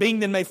 Right here, being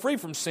then made free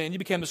from sin, you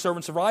became the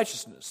servants of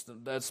righteousness.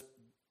 That's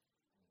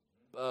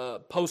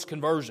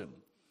post-conversion.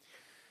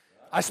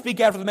 I speak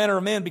after the manner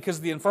of men because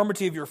of the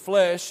infirmity of your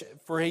flesh,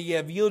 for ye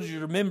have yielded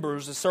your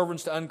members as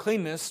servants to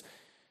uncleanness,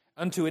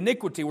 unto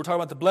iniquity. We're talking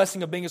about the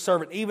blessing of being a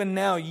servant. Even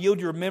now yield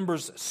your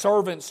members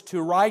servants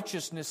to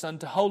righteousness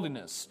unto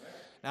holiness.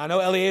 Now I know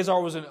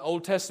Eleazar was an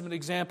Old Testament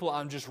example.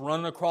 I'm just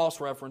running a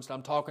cross-reference.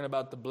 I'm talking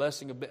about the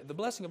blessing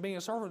of being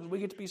a servant. We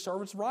get to be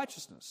servants of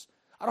righteousness.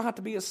 I don't have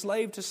to be a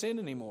slave to sin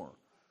anymore.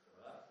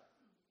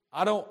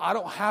 I don't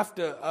have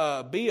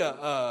to be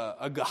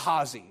a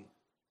Gehazi.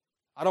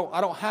 I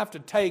don't have to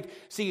take.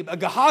 See, a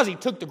Gehazi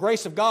took the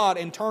grace of God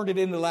and turned it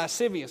into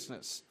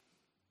lasciviousness,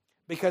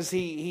 because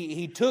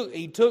he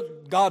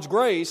took God's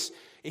grace,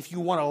 if you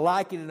want to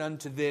liken it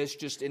unto this,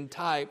 just in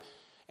type,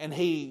 and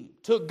he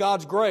took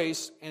God's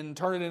grace and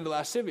turned it into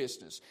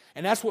lasciviousness.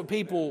 And that's what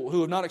people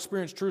who have not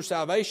experienced true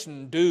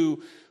salvation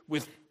do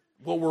with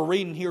what we're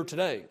reading here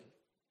today.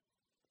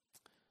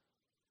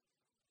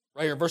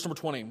 Right here, verse number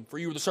 20. For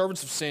you were the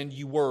servants of sin,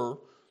 you were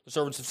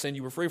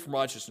free from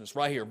righteousness.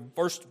 Right here,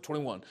 verse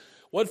 21.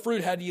 What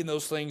fruit had ye in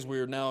those things we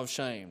are now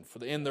ashamed? For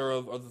the end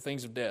thereof are the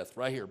things of death.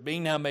 Right here.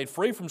 Being now made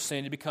free from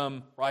sin, you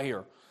become, right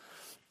here,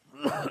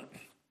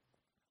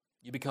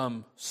 you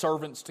become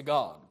servants to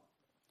God.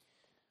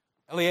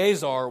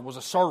 Eleazar was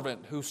a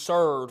servant who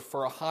served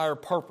for a higher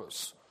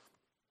purpose.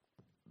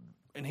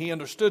 And he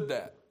understood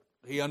that.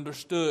 He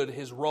understood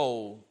his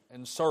role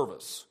in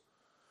service.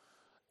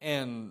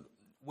 And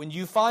when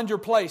you find your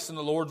place in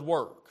the Lord's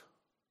work,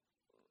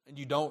 and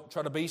you don't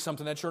try to be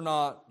something that you're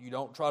not, you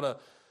don't try to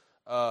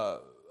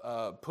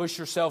push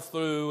yourself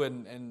through,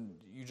 and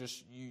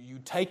you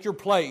take your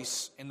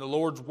place in the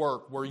Lord's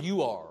work where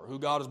you are, who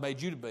God has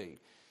made you to be,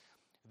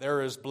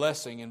 there is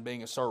blessing in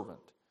being a servant.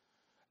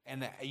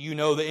 And you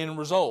know the end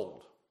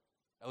result.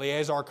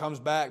 Eleazar comes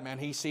back, man,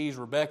 he sees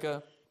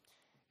Rebekah,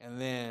 and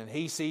then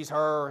he sees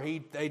her,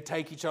 they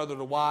take each other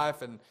to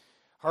wife, and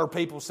her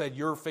people said,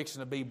 "You're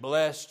fixing to be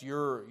blessed.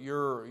 You're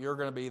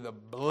going to be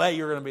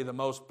the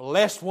most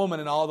blessed woman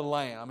in all the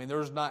land. I mean,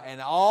 in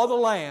all the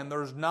land,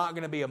 there's not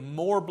going to be a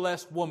more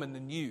blessed woman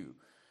than you."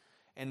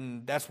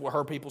 And that's what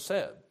her people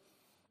said.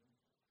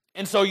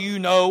 And so you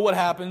know what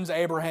happens.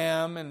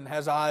 Abraham and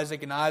has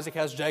Isaac, and Isaac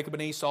has Jacob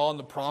and Esau, and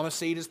the promised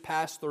seed is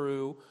passed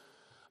through.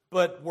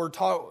 But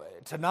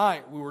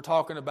tonight we were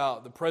talking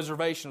about the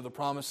preservation of the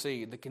promised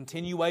seed, the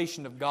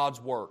continuation of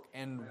God's work,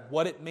 and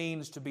what it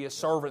means to be a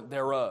servant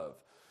thereof.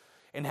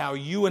 And how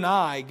you and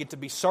I get to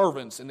be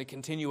servants in the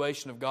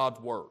continuation of God's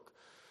work.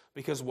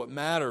 Because what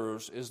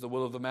matters is the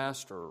will of the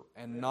master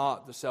and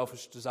not the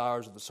selfish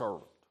desires of the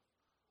servant.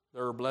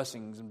 There are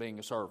blessings in being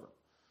a servant.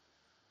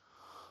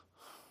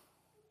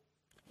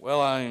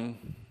 Well, I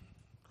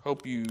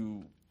hope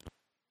you